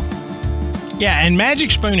your order. Yeah, and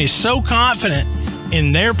Magic Spoon is so confident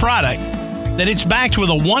in their product that it's backed with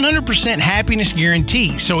a 100% happiness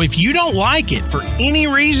guarantee. So if you don't like it for any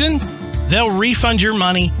reason, they'll refund your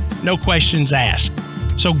money, no questions asked.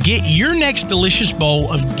 So get your next delicious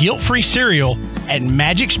bowl of guilt-free cereal at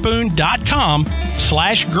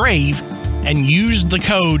magicspoon.com/grave and use the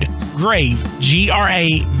code GRAVE,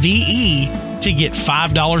 GRAVE, to get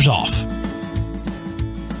 $5 off.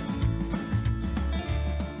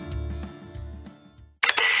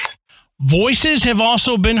 Voices have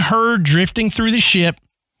also been heard drifting through the ship,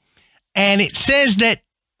 and it says that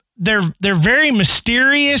they're very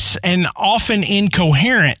mysterious and often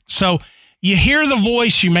incoherent. So you hear the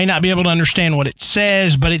voice, you may not be able to understand what it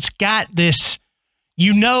says, but it's got this,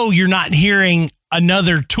 you're not hearing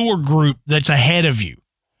another tour group that's ahead of you.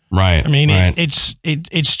 Right. I mean, right. It's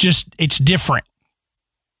different.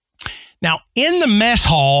 Now, in the mess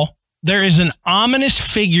hall, there is an ominous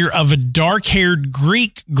figure of a dark-haired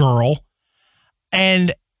Greek girl,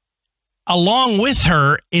 and along with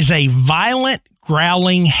her is a violent,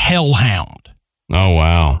 growling hellhound. Oh,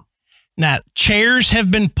 wow. Now, chairs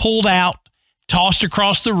have been pulled out, tossed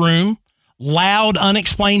across the room. Loud,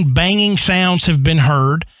 unexplained banging sounds have been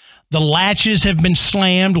heard. The latches have been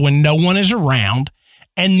slammed when no one is around.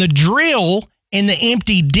 And the drill in the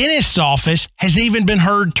empty dentist's office has even been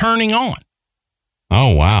heard turning on. Oh,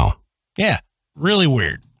 wow. Yeah, really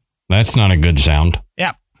weird. That's not a good sound.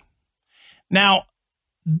 Yeah. Now,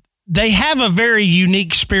 they have a very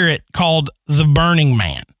unique spirit called the Burning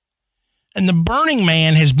Man. And the Burning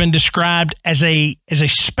Man has been described as a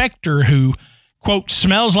specter who, quote,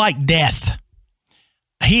 smells like death.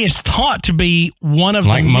 He is thought to be one of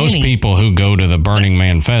like the most many. people who go to the Burning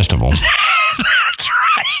Man festival. That's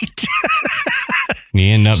right.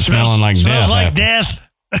 You end up smelling like death. Smells like death.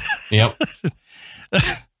 Yep.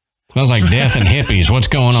 Smells like death and hippies. What's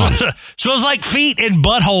going on? Smells like feet and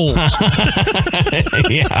buttholes.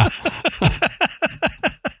 Yeah.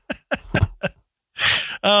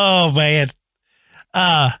 Oh, man.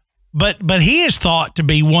 But he is thought to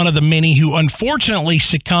be one of the many who unfortunately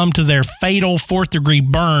succumbed to their fatal 4th-degree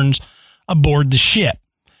burns aboard the ship.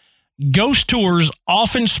 Ghost tours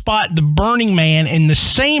often spot the Burning Man in the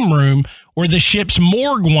same room where the ship's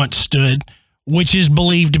morgue once stood, which is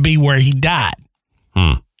believed to be where he died.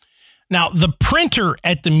 Now, the printer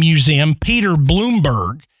at the museum, Peter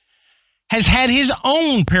Bloomberg, has had his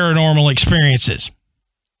own paranormal experiences.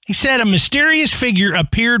 He said a mysterious figure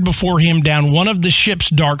appeared before him down one of the ship's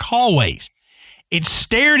dark hallways. It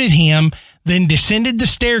stared at him, then descended the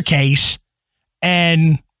staircase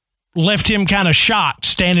and left him kind of shocked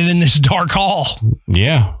standing in this dark hall.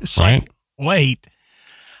 Yeah, it's right. Like, wait.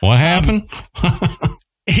 What happened?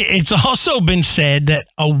 It's also been said that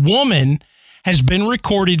a woman has been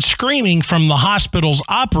recorded screaming from the hospital's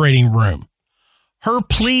operating room. Her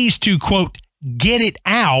pleas to, quote, get it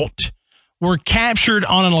out were captured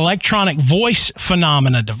on an electronic voice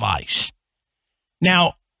phenomena device.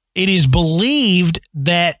 Now, it is believed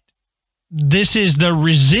that this is the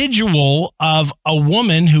residual of a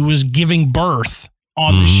woman who was giving birth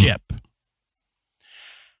on the ship.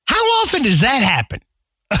 How often does that happen?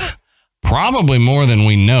 Probably more than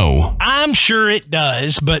we know. I'm sure it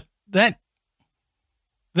does, but that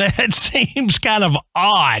seems kind of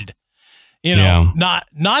odd. You know,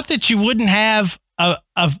 not that you wouldn't have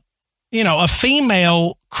a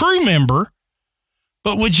female crew member,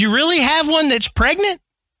 but would you really have one that's pregnant?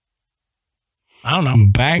 I don't know.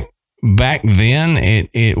 Back then,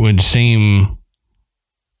 it would seem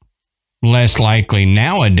less likely.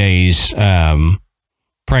 Nowadays,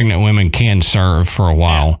 pregnant women can serve for a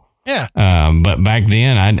while. Yeah. But back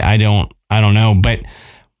then, I don't know. But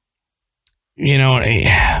you know,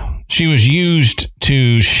 she was used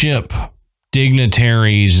to ship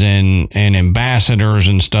dignitaries and ambassadors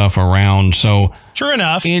and stuff around. So true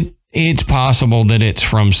enough, it's possible that it's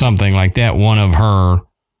from something like that. One of her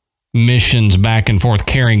missions back and forth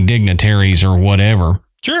carrying dignitaries or whatever.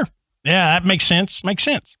 Sure. Yeah, that makes sense.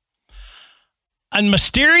 A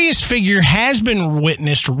mysterious figure has been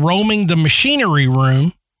witnessed roaming the machinery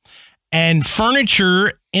room, and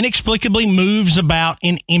furniture inexplicably moves about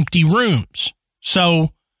in empty rooms. So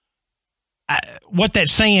what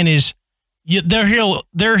that's saying is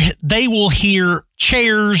they will hear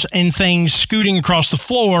chairs and things scooting across the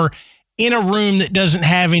floor in a room that doesn't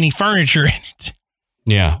have any furniture in it.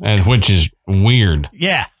 Yeah, which is weird.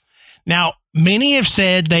 Yeah. Now, many have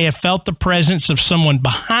said they have felt the presence of someone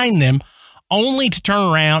behind them, only to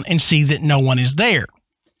turn around and see that no one is there.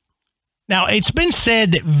 Now, it's been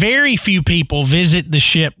said that very few people visit the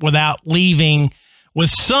ship without leaving with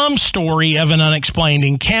some story of an unexplained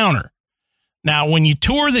encounter. Now, when you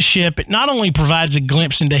tour the ship, it not only provides a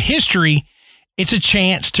glimpse into history, it's a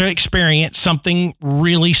chance to experience something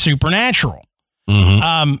really supernatural.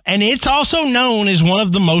 And it's also known as one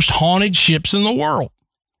of the most haunted ships in the world.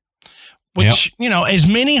 Which, you know, as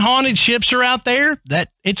many haunted ships are out there, that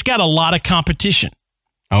it's got a lot of competition.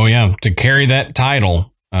 Oh, yeah. To carry that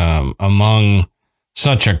title among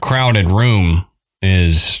such a crowded room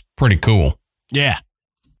is pretty cool. Yeah.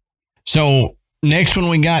 So next one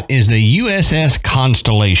we got is the USS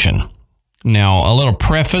Constellation. Now, a little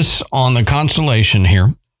preface on the Constellation here.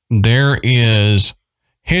 There is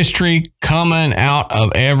history coming out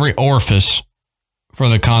of every orifice for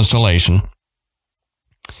the Constellation.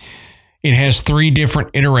 It has 3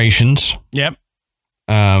 different iterations. Yep.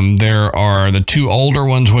 There are the 2 older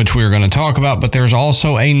ones, which we're going to talk about, but there's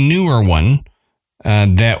also a newer one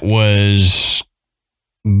that was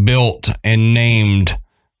built and named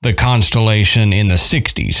the Constellation in the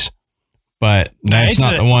 60s. But that's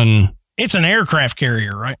not the one. It's an aircraft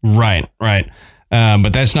carrier, right? Right.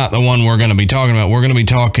 But that's not the one we're going to be talking about. We're going to be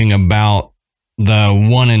talking about the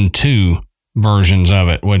 1 and 2 versions of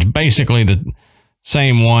it, which basically the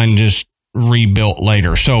same one, just rebuilt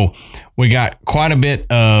later. So we got quite a bit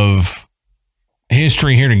of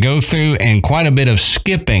history here to go through and quite a bit of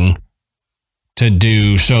skipping to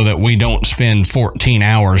do so that we don't spend 14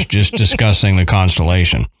 hours just discussing the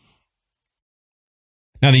Constellation.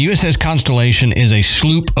 Now, the USS Constellation is a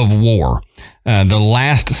sloop of war, the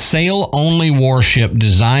last sail-only warship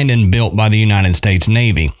designed and built by the United States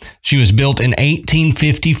Navy. She was built in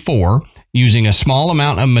 1854 using a small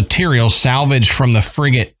amount of material salvaged from the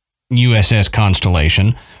frigate USS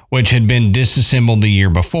Constellation, which had been disassembled the year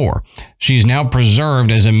before. She is now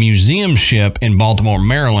preserved as a museum ship in Baltimore,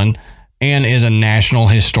 Maryland, and is a National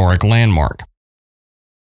Historic Landmark.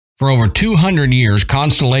 For over 200 years,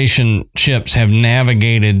 Constellation ships have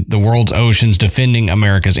navigated the world's oceans defending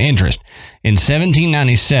America's interest. In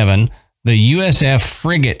 1797, the USF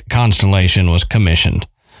frigate Constellation was commissioned.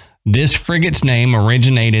 This frigate's name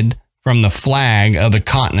originated from the flag of the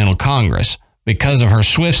Continental Congress. Because of her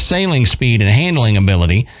swift sailing speed and handling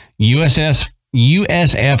ability,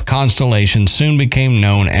 USF Constellation soon became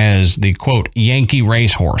known as the, quote, Yankee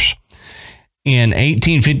Racehorse. In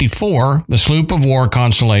 1854, the sloop of war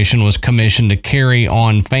Constellation was commissioned to carry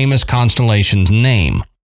on famous Constellation's name.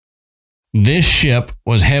 This ship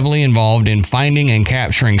was heavily involved in finding and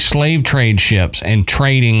capturing slave trade ships and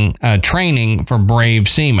training for brave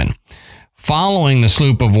seamen. Following the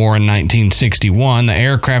sloop of war in 1961, the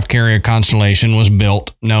aircraft carrier Constellation was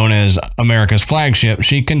built, known as America's flagship.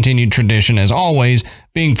 She continued tradition as always,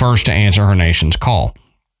 being first to answer her nation's call.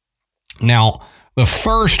 Now, the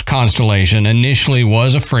first Constellation initially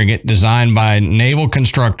was a frigate designed by naval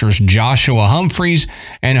constructors Joshua Humphreys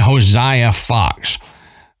and Hosea Fox.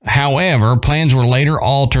 However, plans were later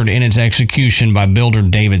altered in its execution by builder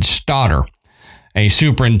David Stoddard, a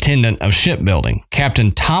superintendent of shipbuilding.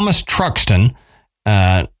 Captain Thomas Truxton,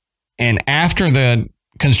 and after the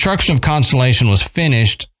construction of Constellation was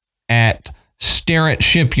finished at Sterrett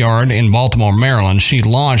Shipyard in Baltimore, Maryland, she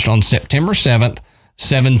launched on September 7th,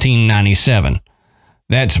 1797.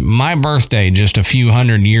 That's my birthday just a few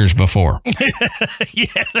hundred years before.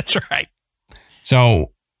 Yeah, that's right.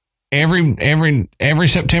 So every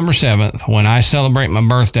September 7th, when I celebrate my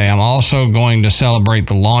birthday, I'm also going to celebrate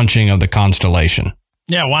the launching of the Constellation.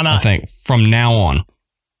 Yeah, why not? I think from now on.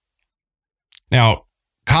 Now,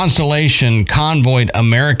 Constellation convoyed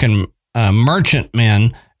American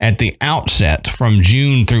merchantmen at the outset from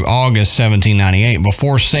June through August 1798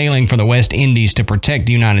 before sailing for the West Indies to protect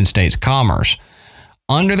United States commerce.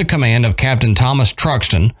 Under the command of Captain Thomas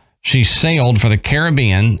Truxton, she sailed for the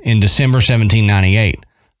Caribbean in December 1798.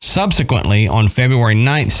 Subsequently, on February 9,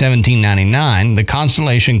 1799, the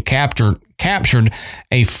Constellation captured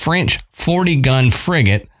a French 40-gun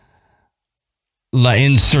frigate, La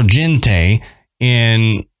Insurgente,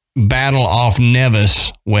 in battle off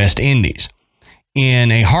Nevis, West Indies.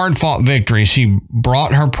 In a hard-fought victory, she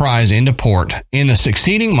brought her prize into port. In the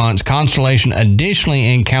succeeding months, Constellation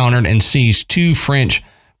additionally encountered and seized two French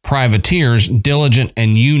privateers, Diligent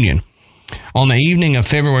and Union. On the evening of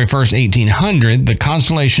February 1st, 1800, the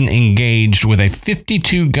Constellation engaged with a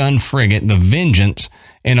 52-gun frigate, the Vengeance,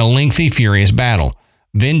 in a lengthy, furious battle.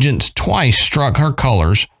 Vengeance twice struck her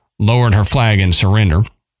colors, lowered her flag, and surrendered,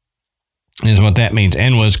 is what that means,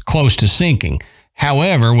 and was close to sinking.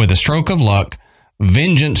 However, with a stroke of luck,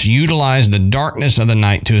 Vengeance utilized the darkness of the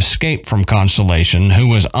night to escape from Constellation, who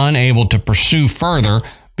was unable to pursue further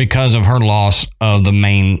because of her loss of the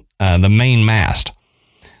main mast.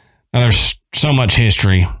 Now, there's so much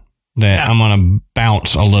history that I'm going to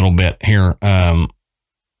bounce a little bit here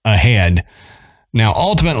ahead. Now,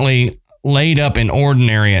 ultimately, laid up in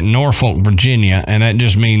ordinary at Norfolk, Virginia, and that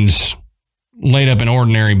just means laid up in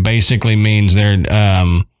ordinary basically means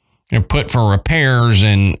they're put for repairs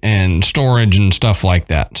and storage and stuff like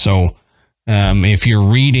that. So if you're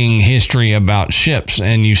reading history about ships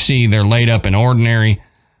and you see they're laid up in ordinary,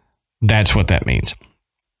 that's what that means.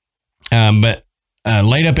 But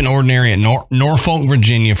laid up in ordinary at Norfolk,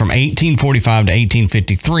 Virginia from 1845 to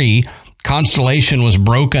 1853, Constellation was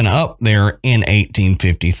broken up there in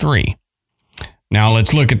 1853. Now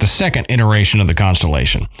let's look at the second iteration of the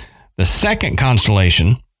Constellation. The second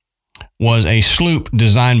Constellation was a sloop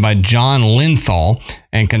designed by John Linthal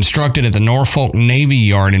and constructed at the Norfolk Navy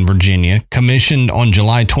Yard in Virginia, commissioned on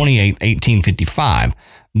July 28, 1855.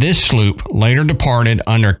 This sloop later departed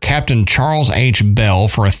under Captain Charles H. Bell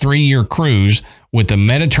for a 3-year cruise with the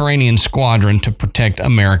Mediterranean Squadron to protect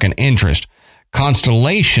American interest.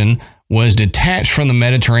 Constellation was detached from the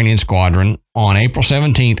Mediterranean Squadron on April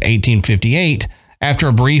 17, 1858, after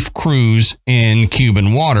a brief cruise in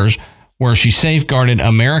Cuban waters, where she safeguarded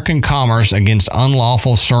American commerce against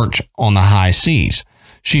unlawful search on the high seas.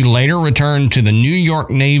 She later returned to the New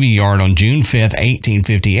York Navy Yard on June 5,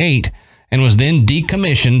 1858, and was then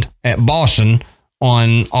decommissioned at Boston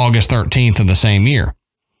on August 13th of the same year.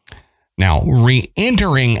 Now,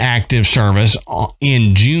 re-entering active service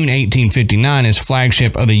in June 1859 as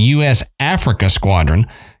flagship of the U.S. Africa Squadron,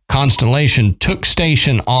 Constellation took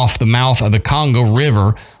station off the mouth of the Congo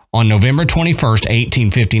River on November 21st,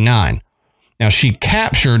 1859. Now, she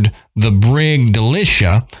captured the brig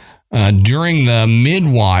Delicia during the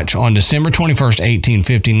mid-watch on December 21st,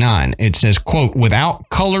 1859. It says, quote, without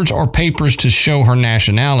colors or papers to show her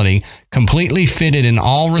nationality, completely fitted in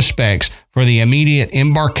all respects for the immediate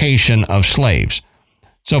embarkation of slaves.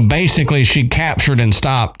 So basically, she captured and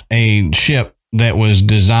stopped a ship that was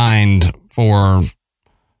designed for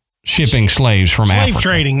shipping slaves from Africa. Slave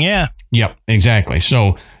trading, yeah. Yep, exactly.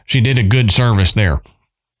 So she did a good service there.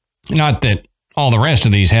 Not that all the rest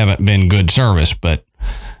of these haven't been good service, but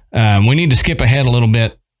we need to skip ahead a little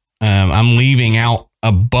bit. I'm leaving out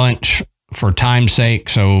a bunch for time's sake.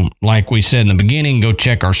 So like we said in the beginning, go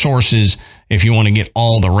check our sources if you want to get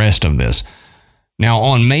all the rest of this. Now,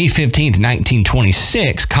 on May 15th,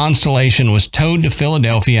 1926, Constellation was towed to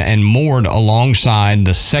Philadelphia and moored alongside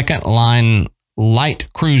the second-line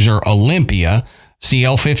light cruiser Olympia,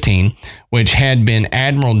 CL-15, which had been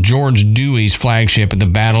Admiral George Dewey's flagship at the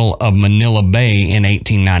Battle of Manila Bay in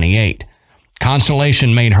 1898.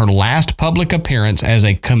 Constellation made her last public appearance as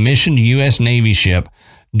a commissioned U.S. Navy ship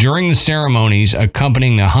during the ceremonies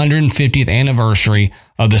accompanying the 150th anniversary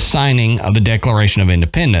of the signing of the Declaration of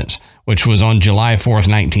Independence, which was on July 4th,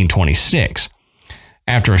 1926.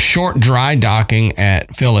 After a short dry docking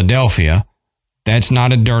at Philadelphia, that's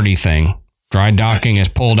not a dirty thing. Dry docking is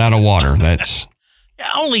pulled out of water. That's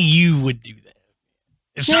only you would do that.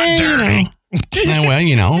 It's not dirty.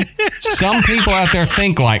 Well, some people out there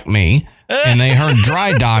think like me, and they heard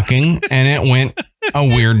dry docking, and it went a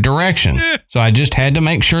weird direction. So I just had to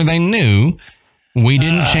make sure they knew we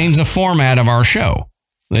didn't change the format of our show.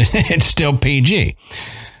 It's still PG.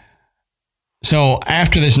 So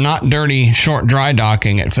after this not dirty short dry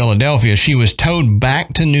docking at Philadelphia, she was towed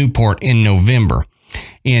back to Newport in November.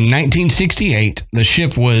 In 1968, the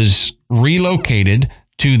ship was relocated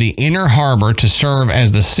to the inner harbor to serve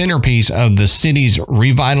as the centerpiece of the city's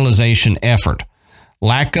revitalization effort.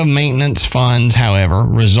 Lack of maintenance funds, however,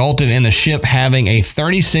 resulted in the ship having a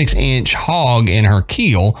 36-inch hog in her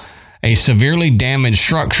keel, a severely damaged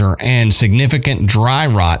structure, and significant dry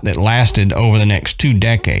rot that lasted over the next 2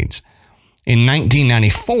 decades. In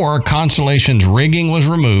 1994, Constellation's rigging was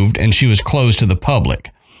removed and she was closed to the public.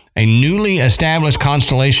 A newly established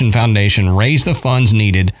Constellation Foundation raised the funds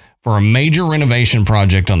needed for a major renovation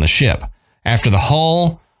project on the ship. After the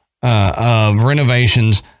hull of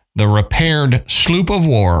renovations, the repaired sloop of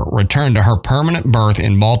war returned to her permanent berth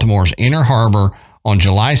in Baltimore's Inner Harbor on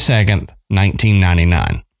July 2nd,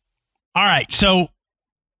 1999. All right, so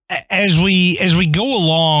as we go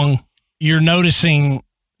along, you're noticing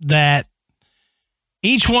that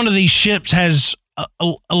each one of these ships has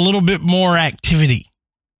a little bit more activity.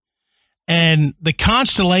 And the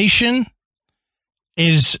Constellation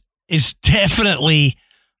is definitely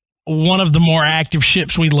one of the more active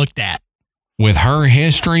ships we looked at. With her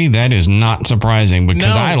history, that is not surprising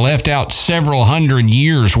because I left out several hundred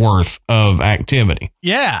years worth of activity.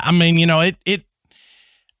 Yeah, I mean,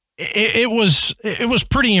 it was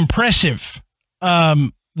pretty impressive,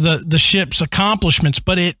 the ship's accomplishments,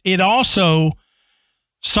 but it also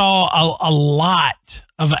saw a lot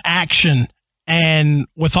of action. And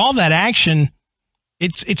with all that action,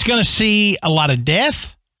 it's going to see a lot of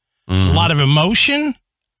death, a lot of emotion,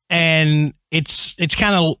 and it's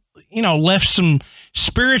kind of, left some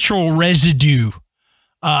spiritual residue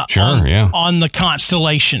on the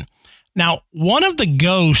Constellation. Now, one of the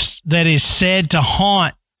ghosts that is said to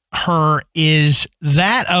haunt her is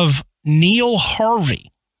that of Neil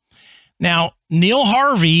Harvey. Now, Neil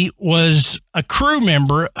Harvey was a crew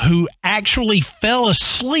member who actually fell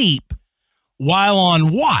asleep while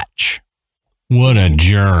on watch. What a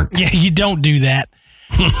jerk. Yeah, you don't do that.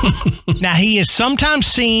 Now, he is sometimes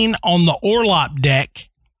seen on the orlop deck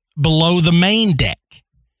below the main deck.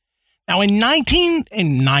 Now, in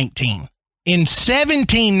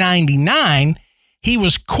 1799, he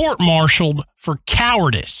was court-martialed for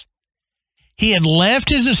cowardice. He had left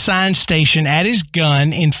his assigned station at his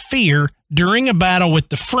gun in fear during a battle with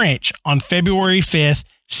the French on February 5th,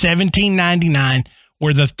 1799,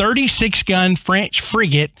 where the 36-gun French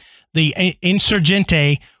frigate, the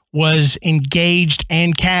Insurgente, was engaged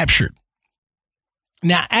and captured.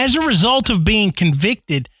 Now, as a result of being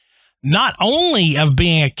convicted not only of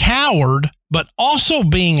being a coward, but also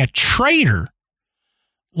being a traitor,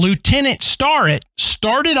 Lieutenant Starrett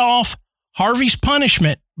started off Harvey's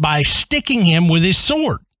punishment by sticking him with his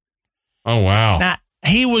sword. Oh, wow. Now,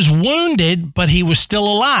 he was wounded, but he was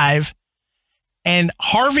still alive, and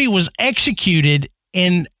Harvey was executed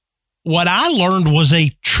in what I learned was a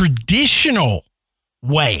traditional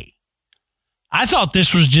way. I thought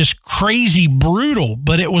this was just crazy brutal,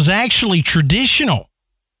 but it was actually traditional.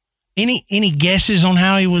 Any guesses on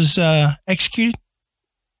how he was executed?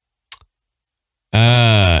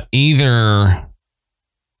 Either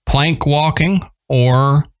plank walking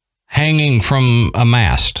or hanging from a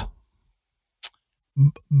mast.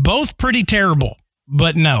 Both pretty terrible,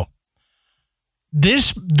 but no.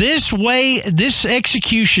 This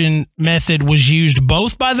execution method was used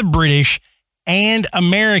both by the British and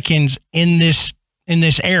Americans in this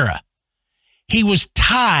era. He was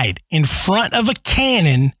tied in front of a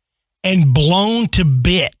cannon and blown to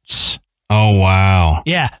bits. Oh, wow.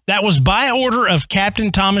 Yeah, that was by order of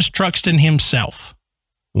Captain Thomas Truxton himself.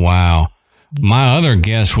 Wow. My other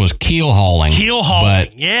guess was keel hauling. Keel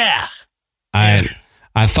hauling, I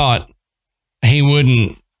thought he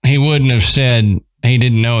wouldn't have said he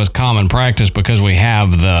didn't know is common practice because we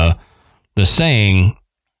have the saying,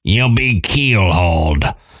 "You'll be keel-hauled."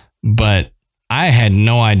 But I had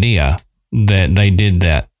no idea that they did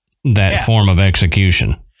that form of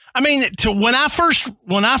execution. I mean, when I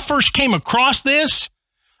first came across this,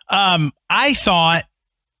 I thought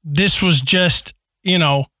this was just,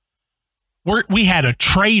 we had a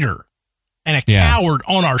traitor and a coward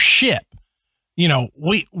on our ship.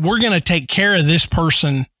 We're going to take care of this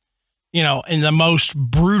person, in the most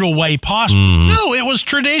brutal way possible. No, it was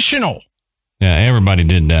traditional. Yeah, everybody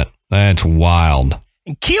did that. That's wild.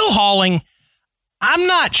 And keel hauling, I'm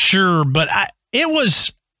not sure, but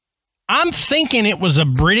I'm thinking it was a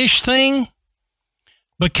British thing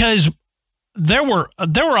because there were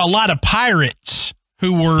a lot of pirates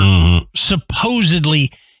who were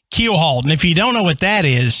supposedly keel hauled. And if you don't know what that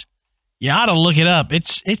is, you ought to look it up.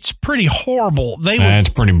 It's pretty horrible. It's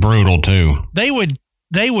pretty brutal too. They would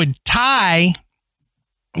tie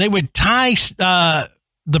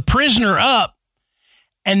the prisoner up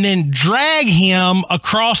and then drag him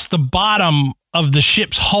across the bottom of the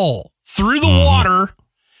ship's hull through the water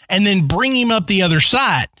and then bring him up the other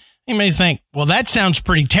side. You may think, well, that sounds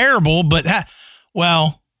pretty terrible, but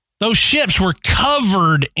those ships were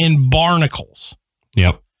covered in barnacles.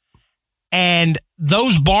 Yep. And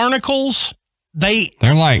those barnacles,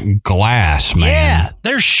 they're like glass, man. Yeah,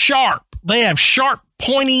 they're sharp. They have sharp,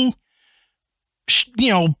 pointy,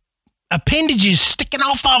 appendages sticking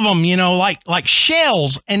off of them, like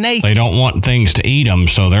shells. And they don't want things to eat them,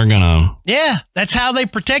 so they're gonna. Yeah, that's how they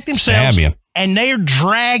protect themselves. Stab you. And they're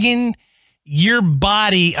dragging your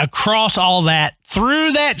body across all that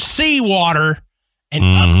through that seawater and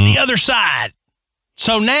up the other side.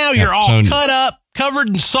 So now you're all cut up, covered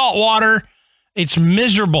in salt water. It's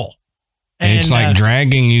miserable. And it's like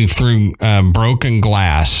dragging you through broken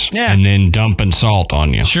glass and then dumping salt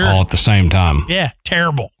on you all at the same time. Yeah,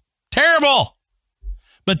 terrible. Terrible.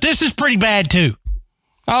 But this is pretty bad too.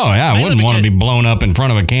 Oh, yeah. I wouldn't want to be blown up in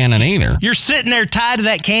front of a cannon either. You're sitting there tied to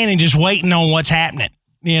that cannon just waiting on what's happening.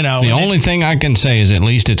 The only thing I can say is at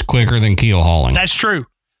least it's quicker than keel hauling. That's true.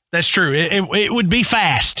 That's true. It would be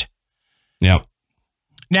fast. Yep.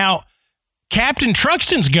 Now, Captain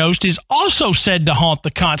Truxton's ghost is also said to haunt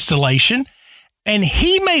the constellation, and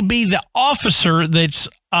he may be the officer that's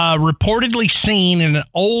reportedly seen in an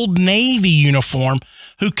old Navy uniform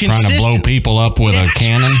who trying to blow people up with a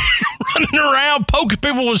cannon, running around poking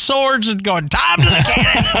people with swords and going, time to the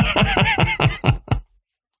cannon.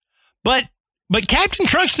 But Captain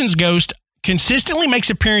Truxton's ghost consistently makes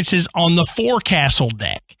appearances on the forecastle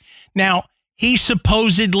deck. Now, he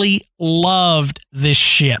supposedly loved this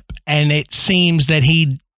ship, and it seems that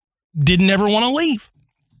he didn't ever want to leave.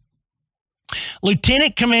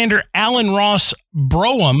 Lieutenant Commander Alan Ross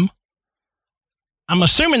Brougham, I'm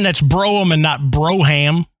assuming that's Brougham and not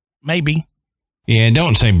Broham, maybe. Yeah,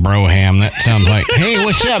 don't say Broham. That sounds like, hey,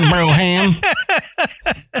 what's up, Broham?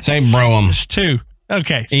 Say Brougham. It's two.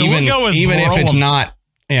 Okay, so we'll go with even Brougham. If it's not.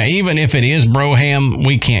 Yeah, even if it is Broham,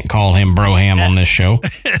 we can't call him Broham on this show.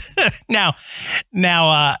 Now,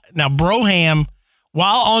 Broham,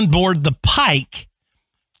 while on board the Pike,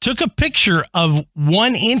 took a picture of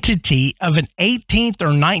one entity of an 18th or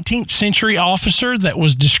 19th century officer that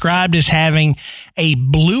was described as having a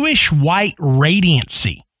bluish-white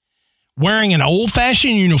radiancy, wearing an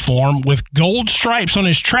old-fashioned uniform with gold stripes on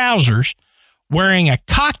his trousers, wearing a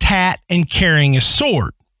cocked hat, and carrying a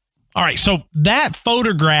sword. All right, so that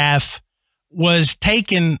photograph was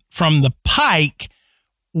taken from the Pike,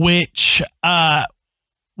 which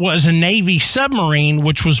was a Navy submarine,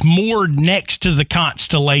 which was moored next to the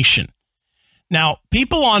Constellation. Now,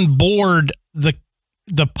 people on board the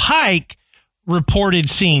Pike reported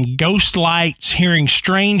seeing ghost lights, hearing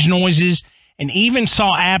strange noises, and even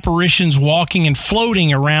saw apparitions walking and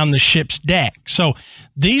floating around the ship's deck. So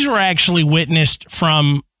these were actually witnessed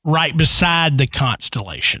from right beside the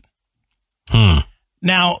Constellation.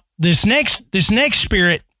 Now, this next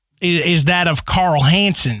spirit is that of Carl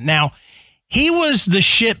Hansen. Now, he was the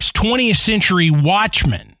ship's 20th century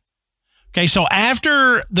watchman. Okay, so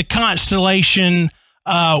after the Constellation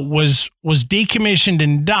was decommissioned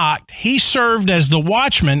and docked, he served as the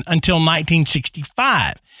watchman until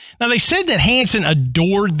 1965. Now, they said that Hansen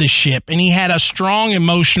adored the ship and he had a strong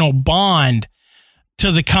emotional bond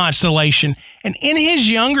to the Constellation. And in his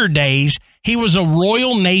younger days, he was a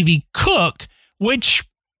Royal Navy cook, which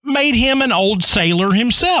made him an old sailor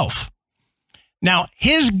himself. Now,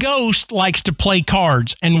 his ghost likes to play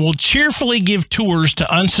cards and will cheerfully give tours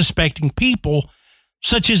to unsuspecting people,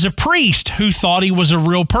 such as a priest who thought he was a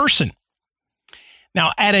real person.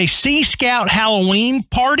 Now, at a Sea Scout Halloween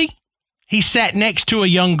party, he sat next to a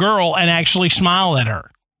young girl and actually smiled at her.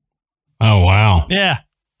 Oh, wow. Yeah.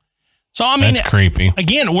 So, I mean, that's creepy.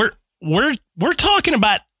 Again, we're talking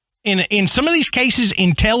about, in some of these cases,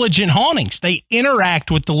 intelligent hauntings. They interact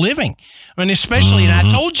with the living. I mean, especially, and I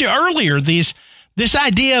told you earlier, this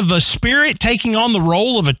idea of a spirit taking on the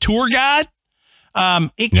role of a tour guide,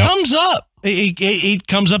 it comes up. It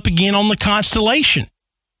comes up again on the constellation.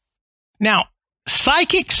 Now,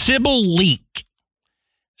 psychic Sybil Leek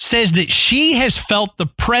says that she has felt the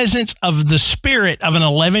presence of the spirit of an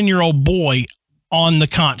 11-year-old boy on the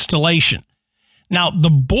constellation. Now, the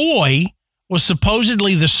boy was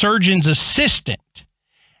supposedly the surgeon's assistant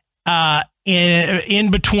in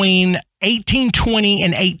between 1820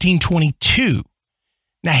 and 1822.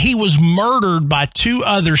 Now, he was murdered by two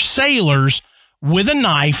other sailors with a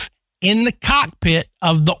knife in the cockpit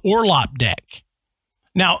of the orlop deck.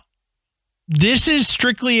 Now, this is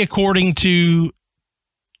strictly according to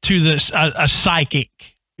this a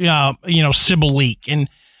psychic, Sybil Leek, and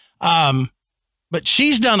but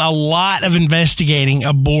she's done a lot of investigating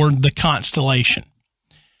aboard the Constellation.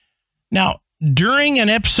 Now, during an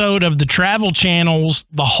episode of the Travel Channel's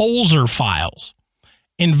The Holzer Files,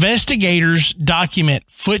 investigators document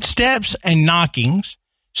footsteps and knockings,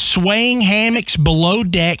 swaying hammocks below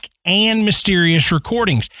deck, and mysterious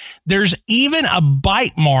recordings. There's even a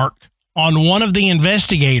bite mark on one of the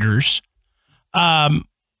investigators, and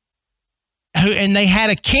they had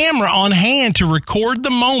a camera on hand to record the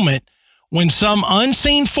moment when some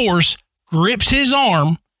unseen force grips his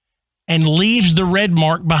arm and leaves the red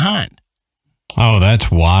mark behind. Oh, that's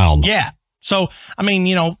wild. Yeah. So, I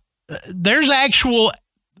mean, there's actual,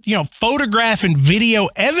 photograph and video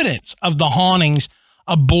evidence of the hauntings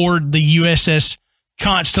aboard the USS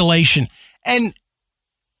Constellation. And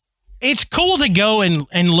it's cool to go and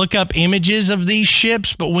look up images of these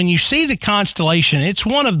ships, but when you see the Constellation, it's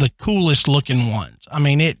one of the coolest looking ones. I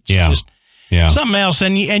mean, it's just something else.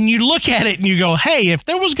 And you look at it and you go, hey, if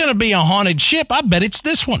there was going to be a haunted ship, I bet it's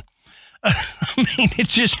this one. I mean, it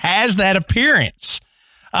just has that appearance.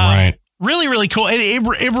 Right. Really, really cool.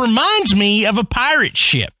 It reminds me of a pirate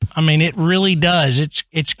ship. I mean, it really does.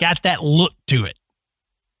 It's got that look to it.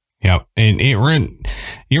 Yep.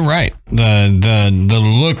 You're right. The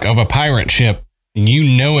look of a pirate ship, you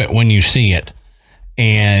know it when you see it.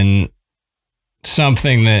 And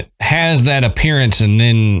something that has that appearance and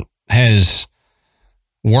then has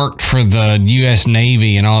worked for the U.S.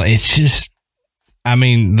 Navy and all, it's just, I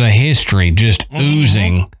mean, the history just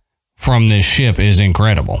oozing from this ship is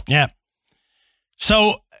incredible. Yeah.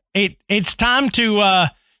 So it's time to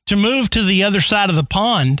move to the other side of the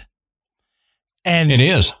pond. And it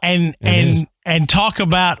is. And talk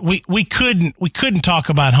about we couldn't talk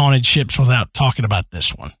about haunted ships without talking about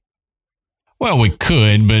this one. Well, we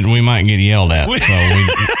could, but we might get yelled at.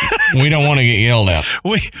 So we don't want to get yelled at.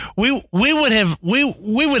 We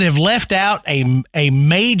would have left out a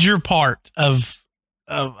major part of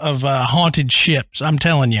haunted ships. I'm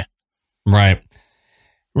telling you. Right.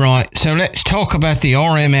 So let's talk about the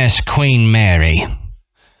RMS Queen Mary.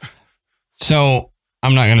 So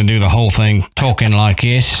I'm not going to do the whole thing talking like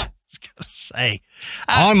this. Say,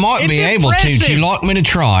 I might be able to. Do you like me to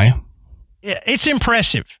try? Yeah, it's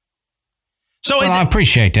impressive. So I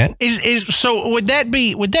appreciate that. So would that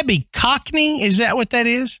be Cockney? Is that what that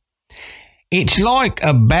is? It's like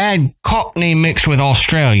a bad Cockney mixed with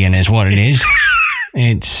Australian is what it is.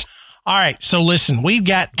 It's all right. So listen,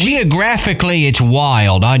 geographically it's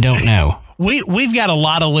wild. I don't know. We've got a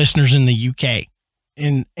lot of listeners in the UK,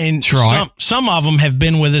 and right. some of them have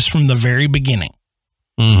been with us from the very beginning.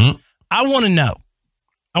 Mm-hmm. I want to know.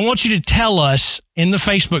 I want you to tell us in the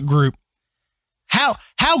Facebook group how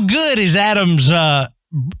good is Adam's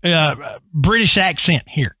British accent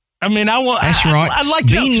here. I mean, that's right. I'd like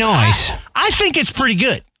to be nice. I think it's pretty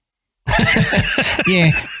good.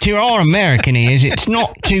 Yeah, to our American ears, it's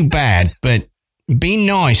not too bad, but be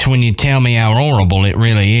nice when you tell me how horrible it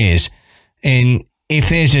really is. And if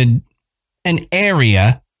there's an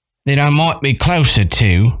area that I might be closer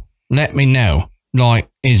to, let me know. Like,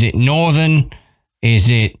 is it northern?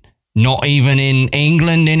 Is it not even in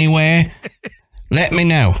England anywhere? Let me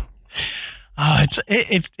know. Oh,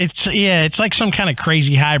 it's like some kind of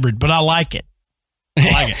crazy hybrid, but I like it.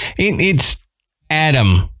 It's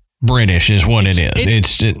Adam British is what it is.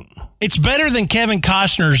 It's better than Kevin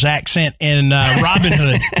Costner's accent in Robin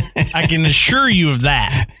Hood. I can assure you of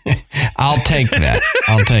that. I'll take that.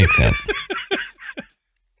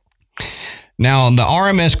 Now, the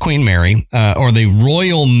RMS Queen Mary, or the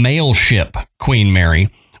Royal Mail Ship Queen Mary,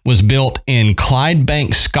 was built in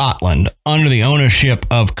Clydebank, Scotland, under the ownership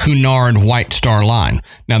of Cunard White Star Line.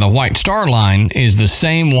 Now, the White Star Line is the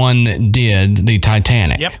same one that did the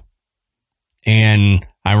Titanic. Yep. And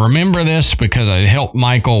I remember this because I helped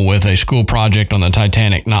Michael with a school project on the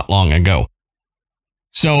Titanic not long ago.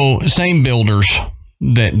 So, same builders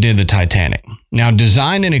that did the Titanic. Now,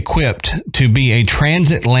 designed and equipped to be a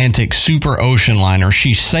transatlantic super ocean liner,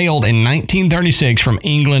 she sailed in 1936 from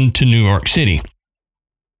England to New York City.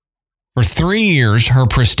 For 3 years, her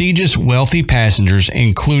prestigious, wealthy passengers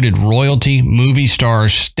included royalty, movie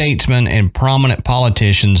stars, statesmen, and prominent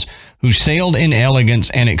politicians who sailed in elegance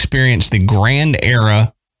and experienced the grand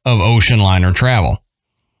era of ocean liner travel.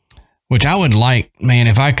 Which I would like, man,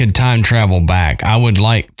 if I could time travel back, I would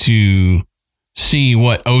like to see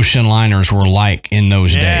what ocean liners were like in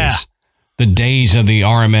those days. The days of the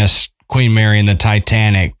RMS Queen Mary and the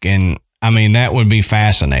Titanic. And I mean, that would be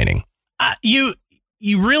fascinating. You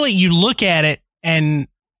look at it and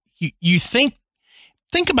you think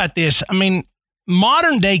about this. I mean,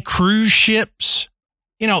 modern day cruise ships,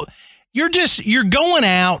 you're going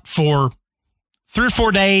out for 3 or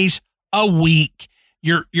 4 days, a week.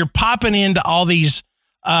 You're popping into all these,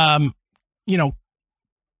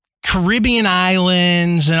 Caribbean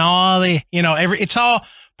islands and all the,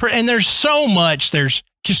 and there's so much. There's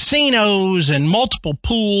casinos and multiple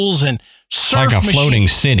pools and surf like a floating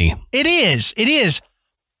city. It is.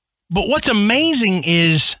 But what's amazing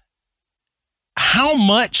is how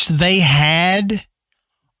much they had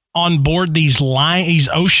on board these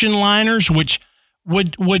ocean liners, which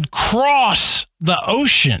would cross the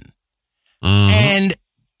ocean. Mm-hmm. And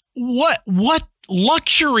what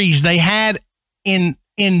luxuries they had in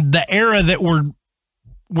the era that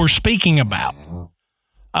we're speaking about.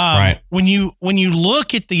 Right. When you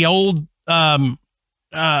look at the old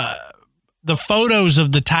the photos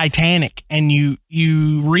of the Titanic and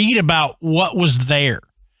you read about what was there,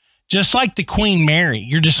 just like the Queen Mary,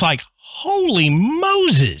 you're just like, holy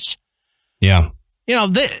Moses. Yeah.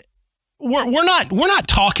 We're not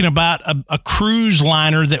talking about a cruise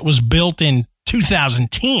liner that was built in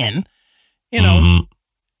 2010.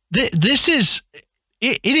 This is,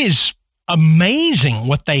 it is amazing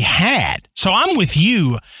what they had. So I'm with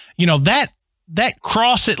you. That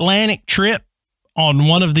cross Atlantic trip on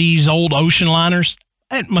one of these old ocean liners,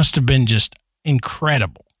 it must have been just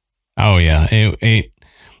incredible. Oh yeah. It'd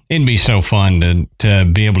be so fun to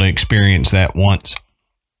be able to experience that once.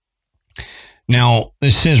 Now,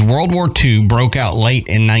 it says World War II broke out late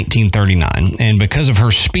in 1939, and because of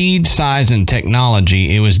her speed, size, and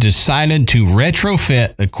technology, it was decided to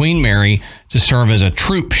retrofit the Queen Mary to serve as a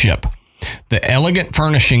troop ship. The elegant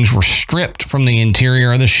furnishings were stripped from the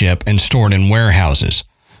interior of the ship and stored in warehouses.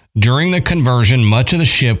 During the conversion, much of the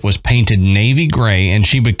ship was painted navy gray, and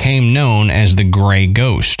she became known as the Gray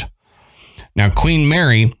Ghost. Now, Queen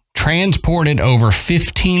Mary transported over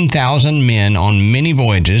 15,000 men on many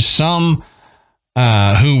voyages, some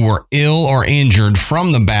who were ill or injured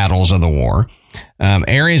from the battles of the war.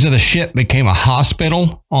 Areas of the ship became a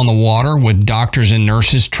hospital on the water with doctors and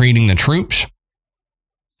nurses treating the troops.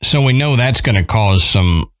 So we know that's going to cause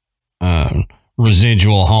some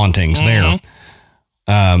residual hauntings there.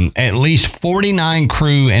 At least 49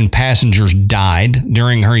 crew and passengers died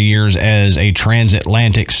during her years as a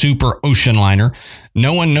transatlantic super ocean liner.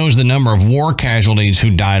 No one knows the number of war casualties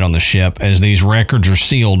who died on the ship, as these records are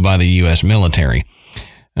sealed by the U.S. military.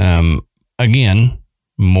 Again,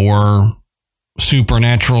 more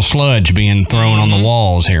supernatural sludge being thrown on the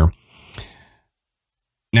walls here.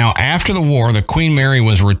 Now, after the war, the Queen Mary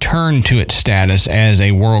was returned to its status as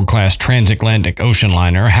a world-class transatlantic ocean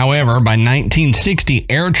liner. However, by 1960,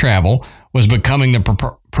 air travel was becoming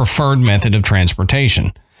the preferred method of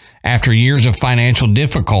transportation. After years of financial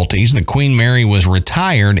difficulties, the Queen Mary was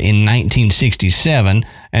retired in 1967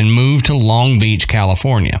 and moved to Long Beach,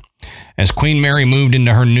 California. As Queen Mary moved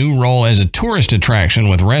into her new role as a tourist attraction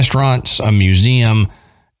with restaurants, a museum,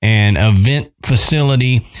 and event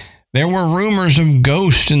facility, there were rumors of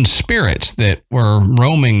ghosts and spirits that were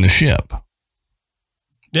roaming the ship.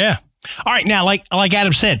 Yeah. All right. Now, like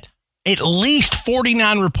Adam said, at least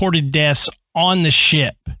 49 reported deaths on the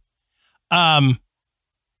ship. And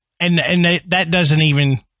that doesn't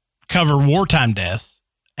even cover wartime deaths,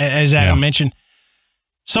 as Adam mentioned.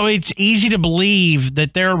 So it's easy to believe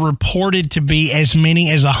that there are reported to be as many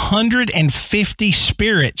as 150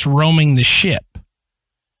 spirits roaming the ship.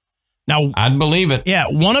 Now, I'd believe it. Yeah,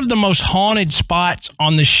 one of the most haunted spots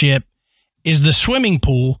on the ship is the swimming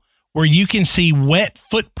pool, where you can see wet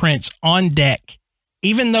footprints on deck,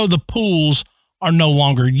 even though the pools are no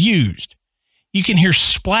longer used. You can hear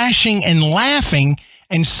splashing and laughing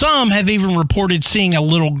And some have even reported seeing a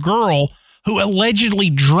little girl who allegedly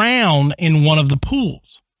drowned in one of the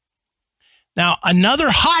pools. Now,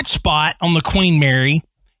 another hot spot on the Queen Mary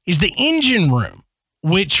is the engine room,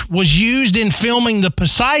 which was used in filming the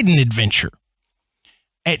Poseidon adventure.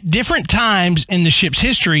 At different times in the ship's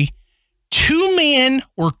history, 2 men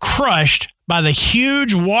were crushed by the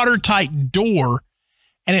huge watertight door,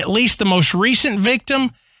 and at least the most recent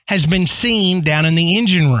victim has been seen down in the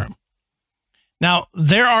engine room. Now,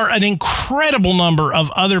 there are an incredible number of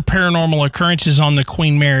other paranormal occurrences on the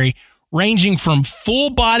Queen Mary, ranging from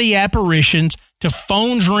full-body apparitions to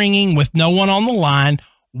phones ringing with no one on the line,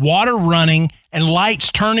 water running, and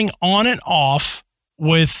lights turning on and off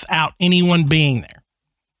without anyone being there.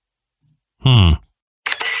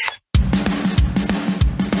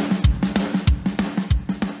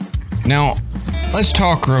 Now, let's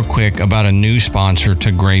talk real quick about a new sponsor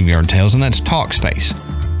to Graveyard Tales, and that's Talkspace.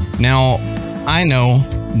 Now, I know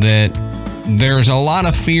that there's a lot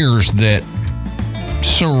of fears that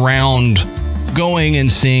surround going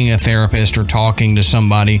and seeing a therapist or talking to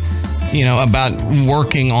somebody, about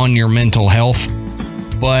working on your mental health,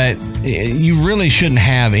 but you really shouldn't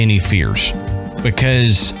have any fears,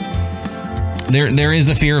 because there is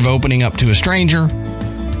the fear of opening up to a stranger,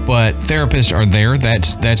 but therapists are there.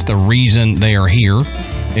 That's the reason they are here,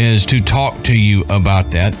 is to talk to you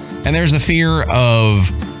about that. And there's the fear of,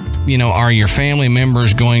 are your family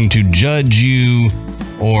members going to judge you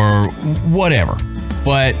or whatever.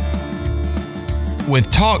 But with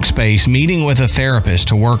Talkspace, meeting with a therapist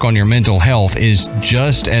to work on your mental health is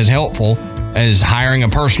just as helpful as hiring a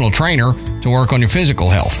personal trainer to work on your physical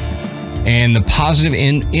health. And the positive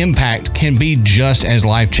impact can be just as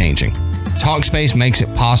life-changing. Talkspace makes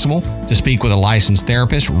it possible to speak with a licensed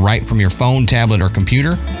therapist right from your phone, tablet, or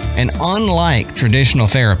computer. And unlike traditional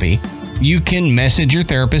therapy, you can message your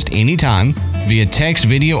therapist anytime via text,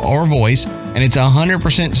 video, or voice, and it's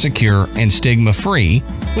 100% secure and stigma-free,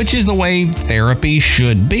 which is the way therapy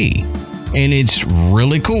should be. And it's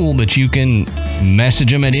really cool that you can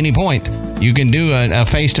message them at any point. You can do a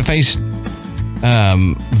face-to-face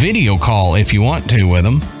video call if you want to with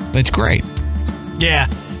them. It's great. Yeah,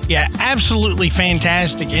 absolutely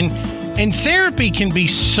fantastic. And therapy can be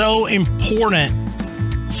so important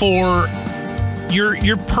for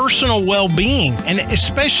your personal well-being, and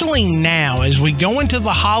especially now as we go into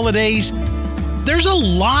the holidays. There's a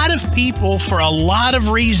lot of people, for a lot of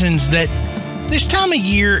reasons, that this time of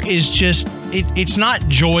year is just it's not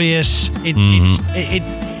joyous.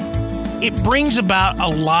 It brings about a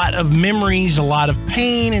lot of memories, a lot of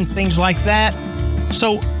pain, and things like that.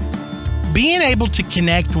 So being able to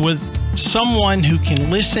connect with someone who can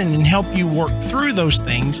listen and help you work through those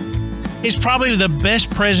things is probably the best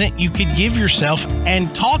present you could give yourself, and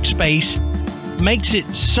Talkspace makes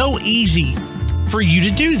it so easy for you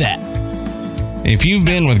to do that. If you've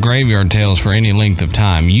been with Graveyard Tales for any length of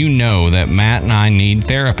time, you know that Matt and I need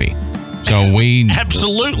therapy. So we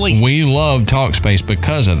love Talkspace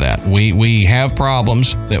because of that. We have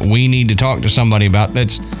problems that we need to talk to somebody about.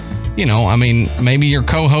 That's, maybe your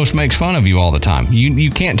co-host makes fun of you all the time.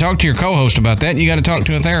 You can't talk to your co-host about that. You got to talk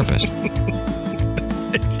to a therapist.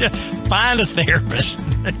 Find a therapist.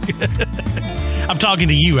 I'm talking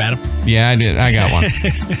to you, Adam. Yeah, I did. I got one.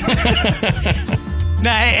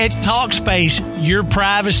 Now, at Talkspace, your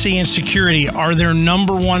privacy and security are their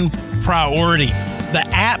number one priority. The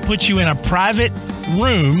app puts you in a private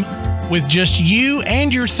room with just you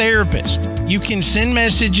and your therapist. You can send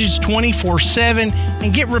messages 24/7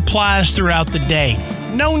 and get replies throughout the day.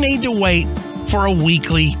 No need to wait for a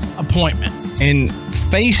weekly appointment. And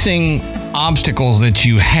facing obstacles that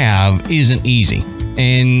you have isn't easy.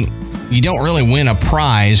 And you don't really win a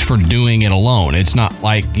prize for doing it alone. It's not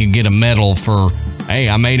like you get a medal for, hey,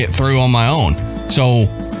 I made it through on my own. So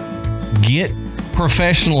get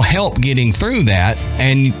professional help getting through that,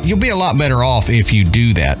 and you'll be a lot better off if you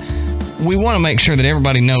do that. We want to make sure that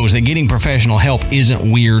everybody knows that getting professional help isn't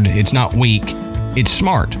weird. It's not weak. It's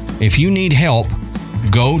smart. If you need help,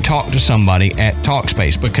 go talk to somebody at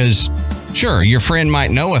Talkspace, because sure, your friend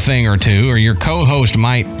might know a thing or two, or your co-host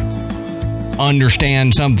might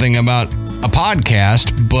understand something about a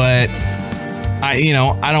podcast, but I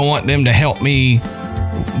don't want them to help me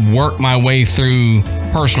work my way through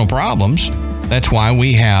personal problems. That's why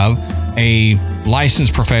we have a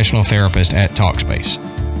licensed professional therapist at Talkspace.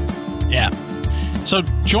 Yeah. So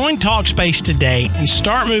join Talkspace today and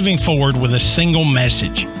start moving forward with a single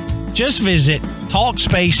message. Just visit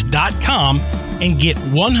Talkspace.com and get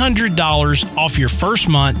 $100 off your first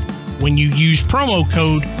month when you use promo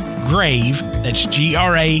code GRAVE, that's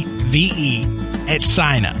GRAVE, at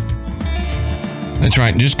sign up. That's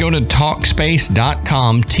right. Just go to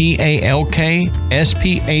Talkspace.com,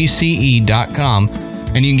 TALKSPACE.com,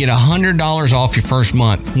 and you can get $100 off your first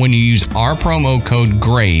month when you use our promo code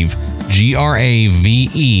GRAVE,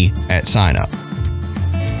 GRAVE, at sign up.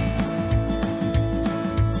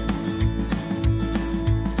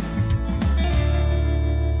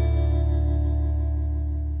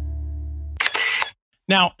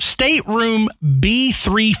 Now, stateroom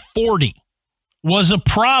B340 was a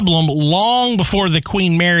problem long before the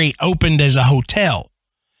Queen Mary opened as a hotel.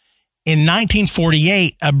 In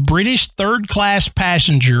 1948, a British third-class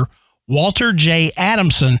passenger, Walter J.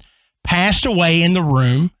 Adamson, passed away in the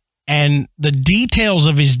room, and the details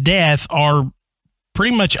of his death are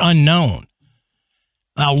pretty much unknown.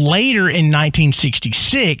 Now, later in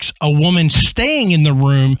 1966, a woman staying in the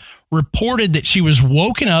room reported that she was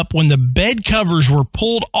woken up when the bed covers were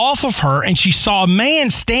pulled off of her and she saw a man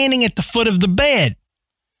standing at the foot of the bed.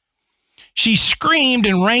 She screamed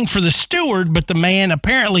and rang for the steward, but the man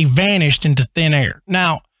apparently vanished into thin air.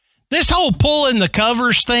 Now, this whole pulling the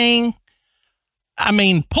covers thing, I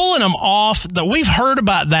mean, pulling them off, we've heard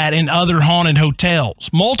about that in other haunted hotels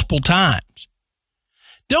multiple times.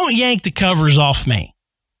 Don't yank the covers off me.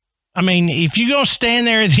 I mean, if you're going to stand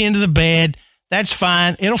there at the end of the bed, that's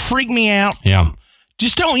fine. It'll freak me out. Yeah.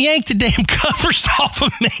 Just don't yank the damn covers off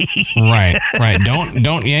of me. Right.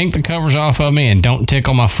 Don't yank the covers off of me, and don't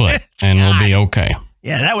tickle my foot, and we'll be okay.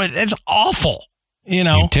 Yeah, that's awful. You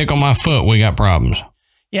know, you tickle my foot, we got problems.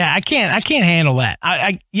 Yeah, I can't handle that.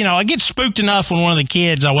 I get spooked enough when one of the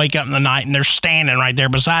kids, I wake up in the night and they're standing right there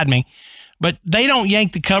beside me, but they don't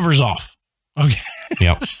yank the covers off. Okay.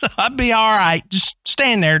 Yep. So I'd be all right. Just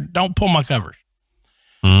stand there. Don't pull my covers.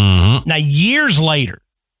 Mm-hmm. Now, years later,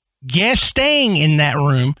 guests staying in that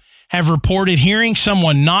room have reported hearing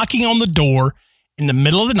someone knocking on the door in the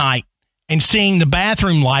middle of the night and seeing the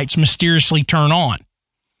bathroom lights mysteriously turn on.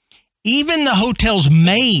 Even the hotel's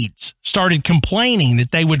maids started complaining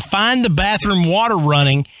that they would find the bathroom water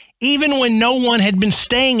running even when no one had been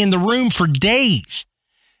staying in the room for days.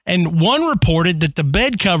 And one reported that the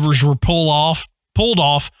bed covers were pulled off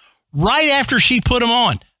right after she put them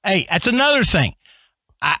on. Hey, that's another thing.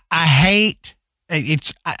 I hate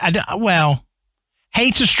it's well,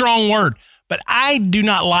 hate's a strong word, but I do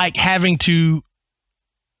not like having to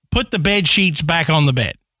put the bed sheets back on the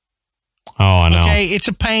bed. Oh, I know. Okay, it's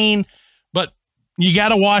a pain, but you got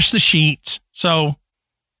to wash the sheets. So,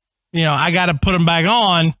 I got to put them back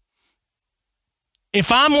on. If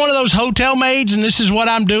I'm one of those hotel maids and this is what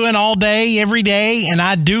I'm doing all day, every day, and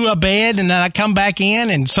I do a bed and then I come back in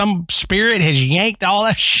and some spirit has yanked all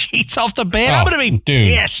that sheets off the bed, I'm going to be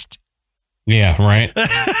pissed. Yeah, right.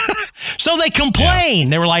 So they complained.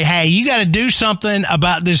 Yeah. They were like, hey, you got to do something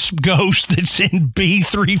about this ghost that's in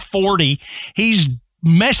B340. He's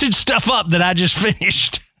messing stuff up that I just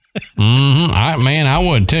finished. Mm-hmm. I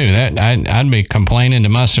would too. I'd be complaining to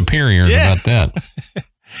my superiors about that.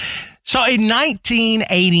 So in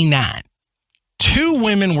 1989, 2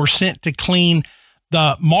 women were sent to clean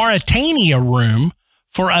the Mauritania room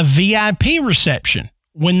for a VIP reception.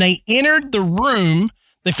 When they entered the room,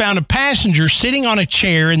 they found a passenger sitting on a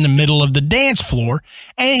chair in the middle of the dance floor,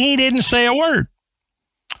 and he didn't say a word.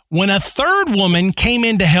 When a third woman came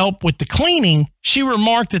in to help with the cleaning, she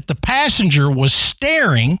remarked that the passenger was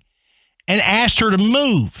staring and asked her to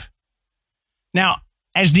move. Now,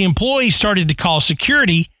 as the employee started to call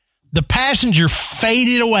security, the passenger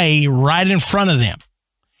faded away right in front of them.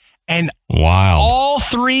 And wow, all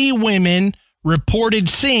 3 women reported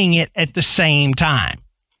seeing it at the same time.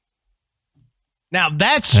 Now,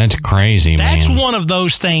 that's crazy, man. That's one of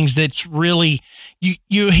those things that's really,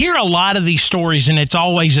 you hear a lot of these stories and it's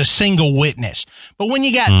always a single witness. But when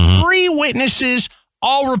you got 3 witnesses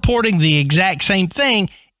all reporting the exact same thing,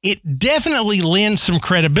 it definitely lends some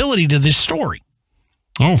credibility to this story.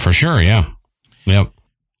 Oh, for sure, yeah. Yep.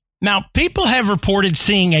 Now, people have reported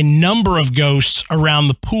seeing a number of ghosts around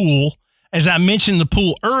the pool. As I mentioned the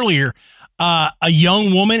pool earlier, a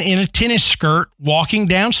young woman in a tennis skirt walking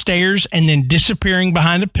downstairs and then disappearing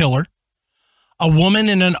behind a pillar. A woman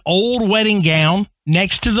in an old wedding gown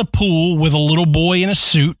next to the pool with a little boy in a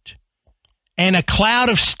suit. And a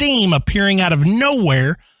cloud of steam appearing out of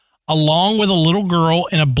nowhere, along with a little girl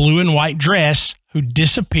in a blue and white dress who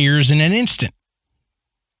disappears in an instant.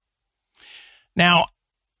 Now,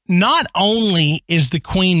 not only is the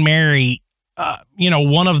Queen Mary,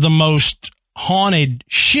 one of the most haunted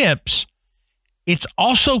ships, it's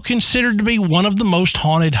also considered to be one of the most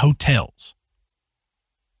haunted hotels.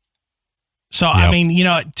 So, yep. I mean,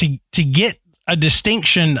 to get a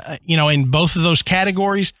distinction, in both of those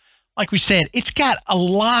categories, like we said, it's got a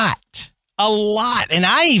lot a lot. And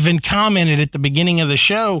I even commented at the beginning of the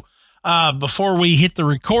show, before we hit the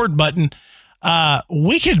record button,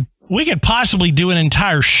 we could possibly do an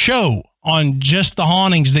entire show on just the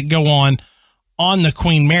hauntings that go on the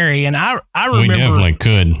Queen Mary. And I remember, we definitely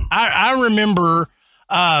could. I remember,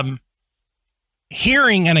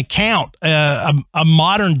 hearing an account, a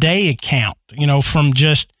modern day account, from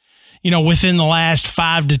just, within the last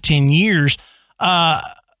 5 to 10 years,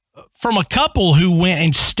 from a couple who went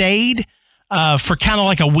and stayed, for kind of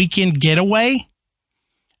like a weekend getaway.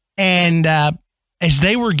 And, as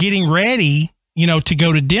they were getting ready, to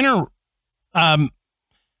go to dinner,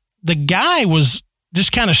 the guy was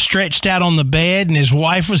just kind of stretched out on the bed and his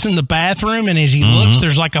wife was in the bathroom. And as he looks,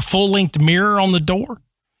 there's like a full length mirror on the door.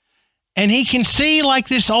 And he can see like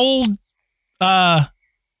this old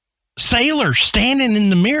sailor standing in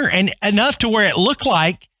the mirror, and enough to where it looked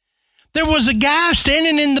like there was a guy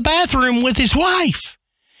standing in the bathroom with his wife.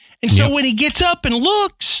 And so when he gets up and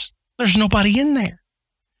looks, there's nobody in there.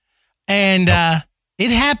 And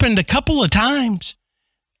it happened a couple of times,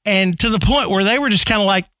 and to the point where they were just kind of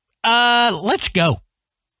like, let's go.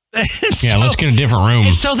 So, let's get a different room.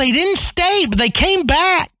 And so they didn't stay, but they came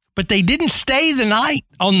back. But they didn't stay the night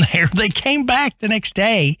on there. They came back the next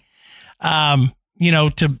day,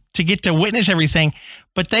 to get to witness everything.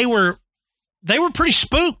 But they were pretty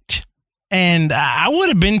spooked, and I would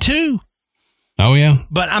have been too. Oh yeah.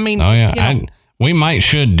 But I mean, we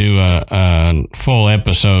should do a full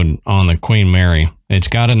episode on the Queen Mary. It's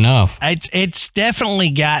got enough. It's definitely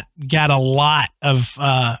got a lot of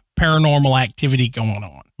paranormal activity going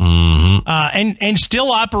on, and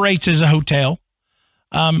still operates as a hotel.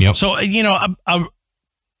 So, these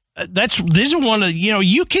are one of,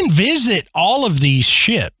 you can visit all of these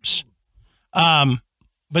ships.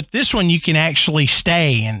 But this one you can actually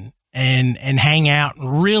stay and hang out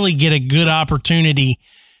and really get a good opportunity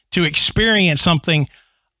to experience something,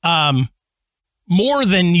 more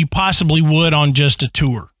than you possibly would on just a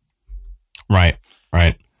tour. Right.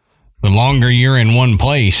 The longer you're in one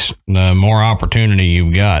place, the more opportunity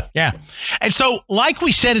you've got. Yeah. And so, like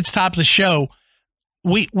we said at the top of the show,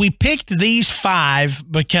 we picked these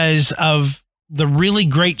 5 because of the really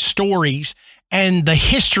great stories and the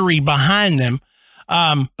history behind them.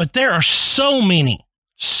 But there are so many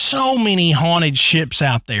haunted ships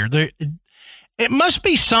out there. It must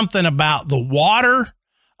be something about the water,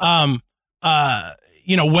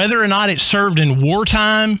 whether or not it served in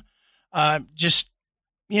wartime, how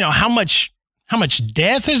much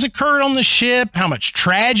death has occurred on the ship, how much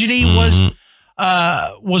tragedy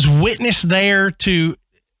was witnessed there to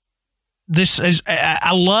this.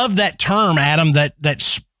 I love that term, Adam,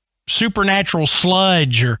 that supernatural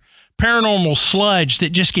sludge or paranormal sludge that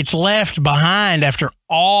just gets left behind after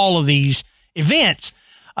all of these events,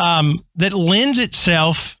 that lends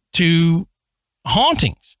itself to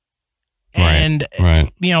hauntings. Right,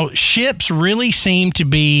 and, ships really seem to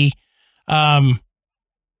be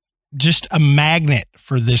just a magnet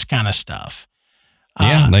for this kind of stuff.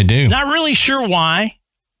 Yeah, they do. Not really sure why,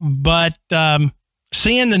 but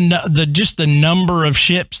seeing the number of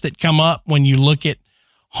ships that come up when you look at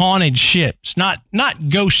haunted ships, not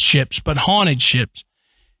ghost ships, but haunted ships,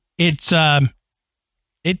 it's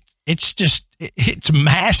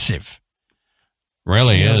massive.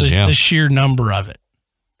 Really is, the sheer number of it.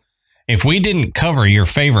 If we didn't cover your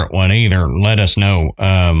favorite one either, let us know.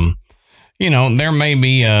 There may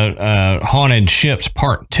be a haunted ships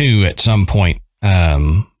part 2 at some point.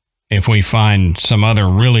 If we find some other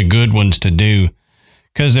really good ones to do,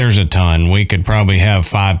 because there's a ton. We could probably have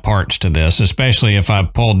 5 parts to this, especially if I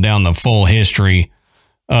pulled down the full history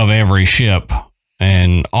of every ship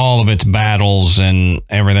and all of its battles and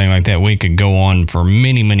everything like that. We could go on for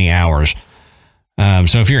many, many hours.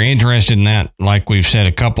 So if you're interested in that, like we've said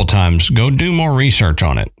a couple times, go do more research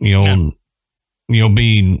on it. You'll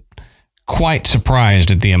be quite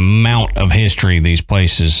surprised at the amount of history these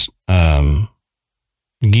places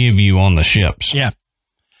give you on the ships. Yeah.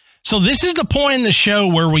 So this is the point in the show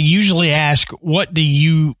where we usually ask, what do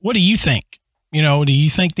you think? Do you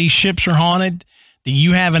think these ships are haunted? Do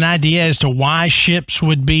you have an idea as to why ships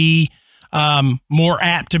would be more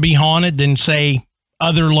apt to be haunted than, say,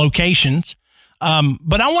 other locations?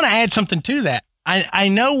 But I want to add something to that. I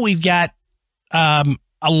know we've got a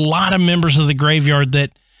lot of members of the graveyard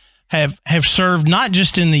that have served not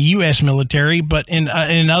just in the U.S. military, but in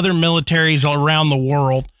other militaries around the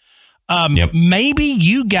world. Maybe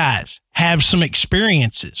you guys have some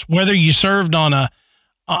experiences, whether you served on a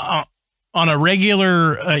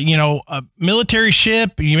regular, a military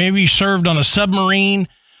ship, maybe you served on a submarine.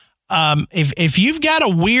 If you've got a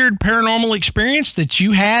weird paranormal experience that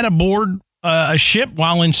you had aboard a ship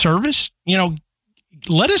while in service,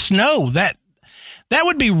 let us know. That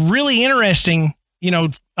would be really interesting,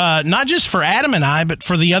 not just for Adam and I, but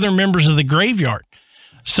for the other members of the graveyard.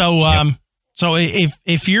 So, so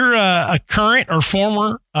if you're a current or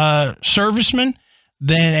former serviceman,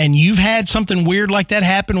 and you've had something weird like that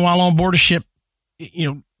happen while on board a ship,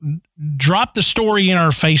 drop the story in our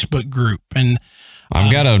Facebook group. And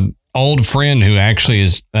I've got an old friend who actually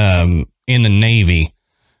is in the Navy,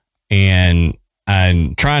 and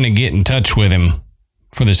I'm trying to get in touch with him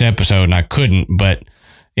for this episode, and I couldn't. But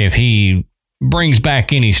if he brings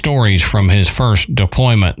back any stories from his first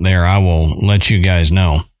deployment there, I will let you guys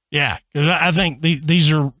know. Yeah, because I think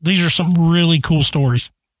these are some really cool stories.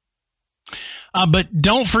 But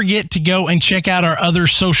don't forget to go and check out our other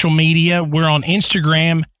social media. We're on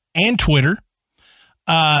Instagram and Twitter.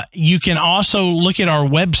 You can also look at our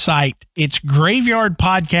website. It's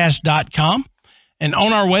graveyardpodcast.com. And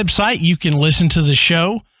on our website, you can listen to the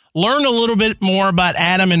show, learn a little bit more about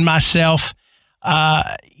Adam and myself.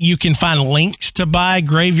 You can find links to buy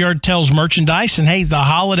Graveyard Tales merchandise. And hey, the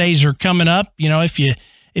holidays are coming up. If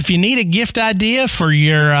you need a gift idea for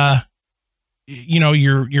your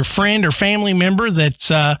friend or family member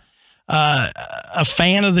that's a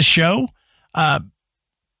fan of the show,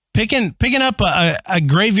 picking up a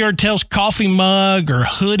Graveyard Tales coffee mug or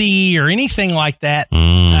hoodie or anything like that.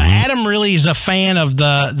 Adam really is a fan of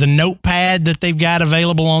the notepad that they've got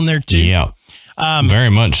available on there too. Yeah, very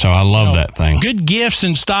much so. I love that thing. Good gifts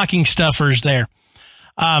and stocking stuffers there.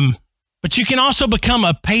 But you can also become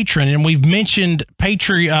a patron, and we've mentioned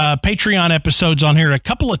Patreon episodes on here a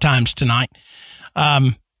couple of times tonight.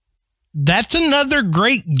 That's another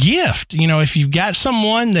great gift. If you've got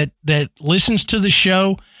someone that listens to the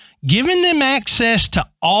show, giving them access to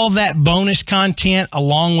all that bonus content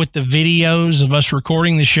along with the videos of us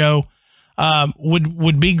recording the show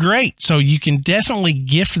would be great. So you can definitely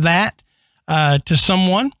gift that to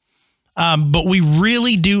someone. But we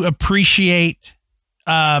really do appreciate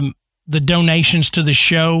the donations to the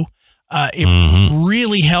show. It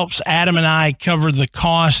really helps Adam and I cover the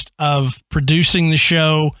cost of producing the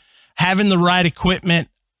show, having the right equipment,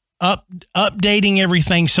 updating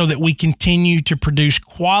everything so that we continue to produce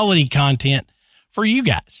quality content for you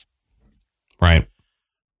guys. Right.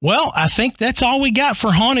 Well, I think that's all we got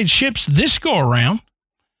for Haunted Ships this go around.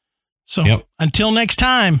 So until next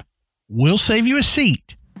time, we'll save you a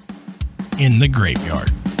seat in the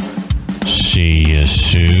graveyard. See you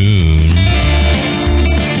soon.